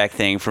quarterback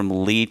thing from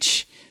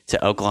Leach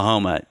to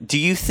Oklahoma, do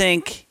you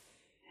think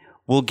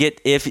we'll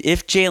get, if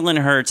Jalen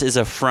Hurts is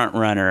a front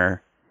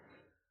runner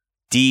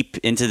deep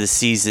into the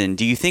season,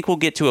 do you think we'll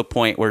get to a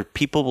point where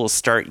people will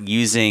start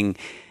using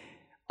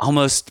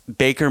almost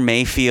Baker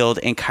Mayfield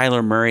and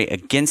Kyler Murray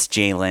against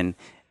Jalen,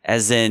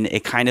 as in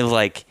it kind of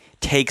like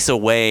takes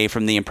away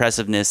from the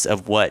impressiveness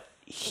of what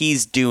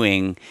he's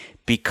doing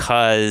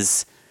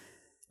because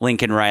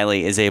Lincoln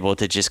Riley is able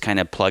to just kind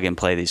of plug and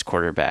play these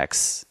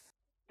quarterbacks?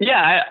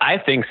 Yeah, I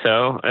think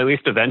so. At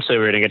least eventually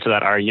we're going to get to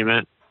that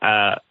argument.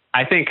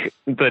 I think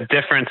the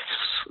difference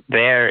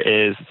there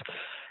is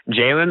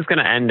Jalen's going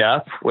to end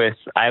up with,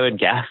 I would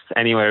guess,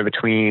 anywhere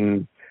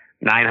between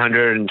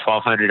 900 and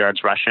 1,200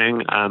 yards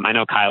rushing. I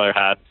know Kyler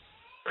had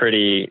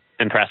pretty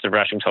impressive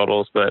rushing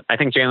totals, but I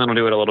think Jalen will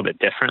do it a little bit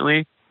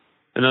differently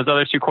than those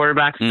other two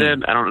quarterbacks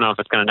did. I don't know if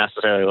it's going to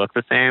necessarily look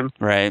the same.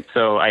 Right.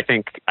 So I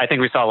think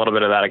we saw a little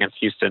bit of that against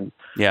Houston.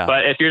 Yeah.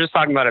 But if you're just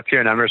talking about a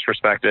pure numbers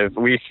perspective,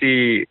 we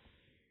see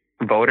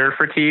voter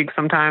fatigue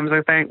sometimes,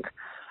 I think.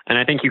 And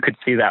I think you could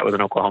see that with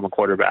an Oklahoma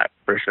quarterback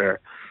for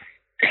sure.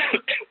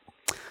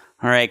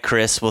 All right,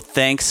 Chris. Well,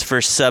 thanks for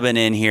subbing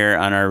in here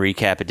on our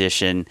recap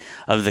edition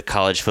of the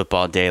College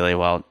Football Daily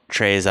while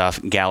Trey is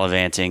off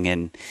gallivanting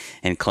in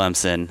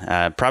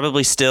Clemson.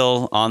 Probably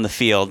still on the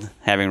field,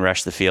 having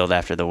rushed the field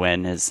after the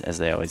win, as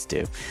they always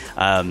do.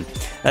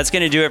 That's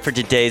going to do it for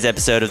today's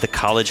episode of the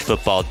College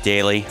Football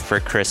Daily. For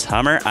Chris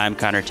Hummer, I'm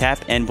Connor Tapp,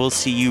 and we'll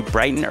see you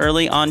bright and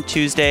early on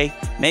Tuesday,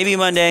 maybe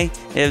Monday,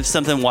 if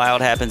something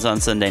wild happens on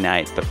Sunday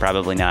night, but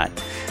probably not,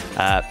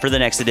 for the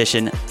next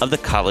edition of the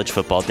College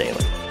Football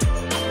Daily.